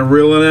frustrating than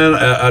reeling in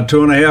a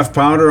 2.5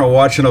 pounder and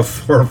watching a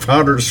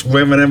 4-pounder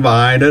swimming in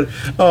behind it?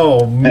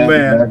 Oh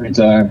man! Every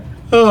time.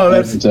 Oh,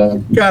 that's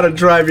got to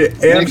drive you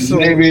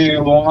absolutely. Maybe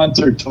once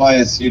or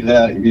twice you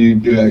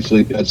do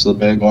actually catch the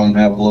big one and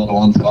have a little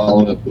one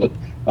follow it, but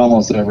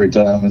almost every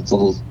time it's a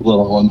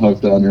little one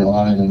hooked on your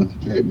line and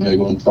a great big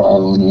one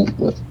following it.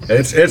 But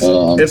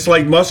it's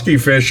like musky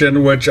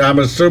fishing, which I'm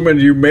assuming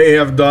you may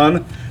have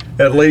done,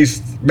 at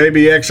least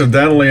maybe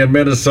accidentally in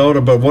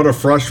Minnesota. But what a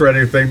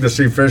frustrating thing to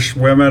see fish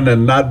swimming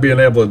and not being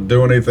able to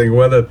do anything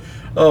with it.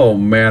 Oh,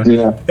 man.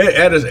 Yeah.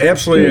 That is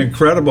absolutely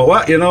incredible.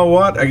 Well, you know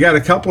what? I got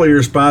a couple of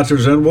your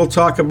sponsors in. We'll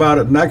talk about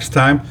it next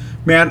time.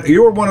 Man,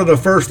 you were one of the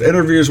first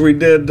interviews we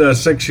did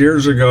 6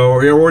 years ago.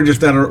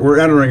 We're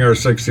entering our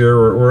 6th year.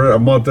 We're a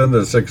month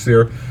into the 6th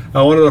year.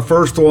 One of the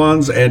first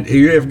ones, and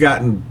you have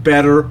gotten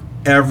better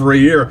every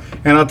year.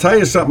 And I'll tell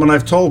you something,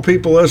 I've told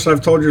people this,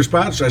 I've told your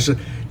sponsors, I said,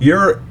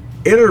 your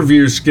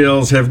interview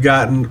skills have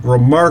gotten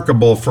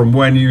remarkable from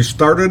when you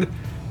started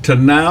to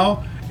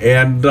now.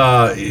 And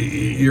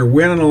you're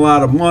winning a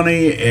lot of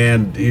money,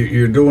 and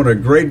you're doing a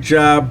great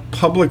job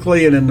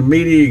publicly and in the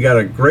media. You got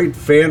a great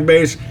fan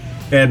base.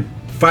 And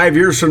 5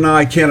 years from now,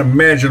 I can't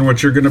imagine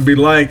what you're going to be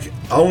like.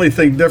 Only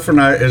thing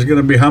different is going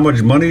to be how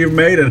much money you've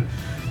made. And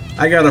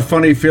I got a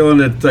funny feeling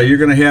that you're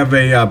going to have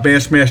a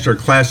Bassmaster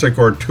Classic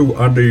or two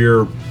under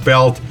your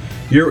belt.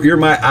 You're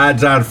my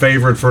odds-on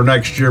favorite for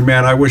next year,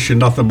 man. I wish you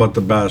nothing but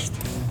the best.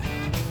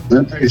 I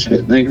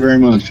appreciate it. Thank you very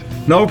much.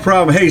 No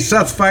problem. Hey,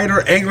 Seth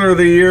Feider, Angler of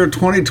the Year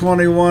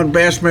 2021,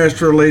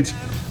 Bassmaster Elites.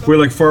 We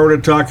look forward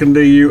to talking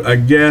to you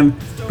again.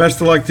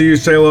 Best of luck to you.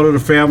 Say hello to the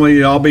family.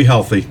 Y'all be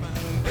healthy.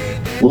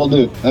 Will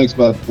do. Thanks,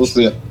 bud. We'll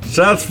see you.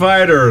 Seth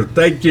Feider,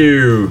 thank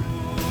you.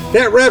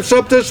 That wraps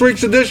up this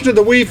week's edition of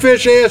the We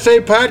Fish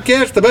ASA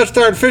podcast, the best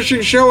darn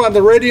fishing show on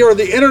the radio or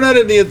the internet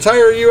in the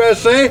entire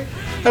USA.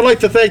 I'd like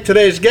to thank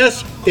today's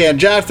guests, Dan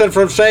Johnston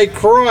from St.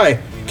 Croix,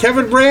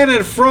 Kevin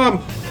Brandon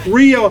from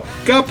Rio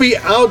Guppy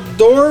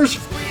Outdoors,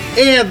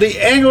 and the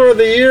Angler of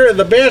the Year in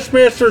the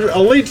Bassmaster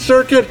Elite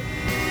Circuit,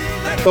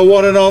 the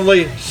one and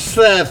only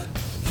Seth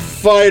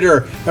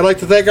Feider. I'd like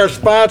to thank our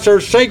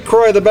sponsors, St.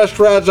 Croix, the best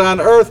rods on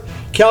earth,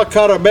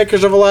 Calcutta,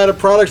 makers of a line of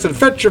products that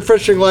fit your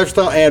fishing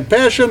lifestyle and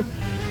passion,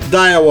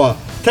 Daiwa.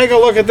 Take a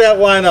look at that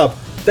lineup.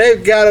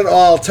 They've got it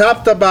all,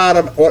 top to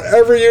bottom,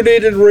 whatever you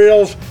need in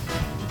reels.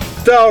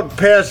 Don't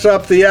pass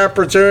up the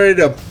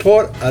opportunity to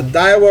put a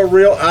Daiwa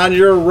reel on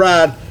your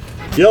rod.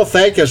 You'll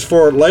thank us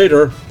for it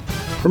later.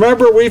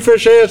 Remember, We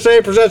Fish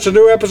ASA presents a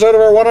new episode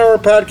of our 1 hour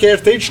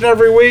podcast each and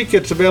every week.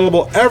 It's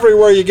available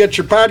everywhere you get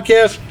your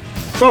podcasts.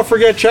 Don't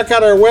forget, check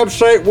out our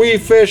website,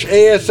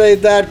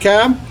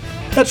 wefishasa.com.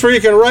 That's where you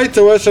can write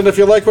to us, and if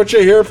you like what you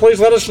hear, please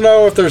let us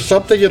know. If there's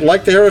something you'd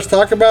like to hear us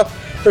talk about,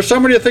 or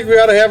somebody you think we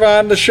ought to have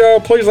on the show,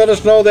 please let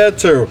us know that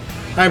too.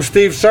 I'm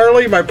Steve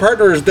Sarley. My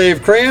partner is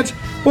Dave Kranz.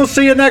 We'll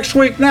see you next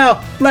week.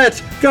 Now,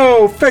 let's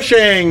go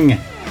fishing.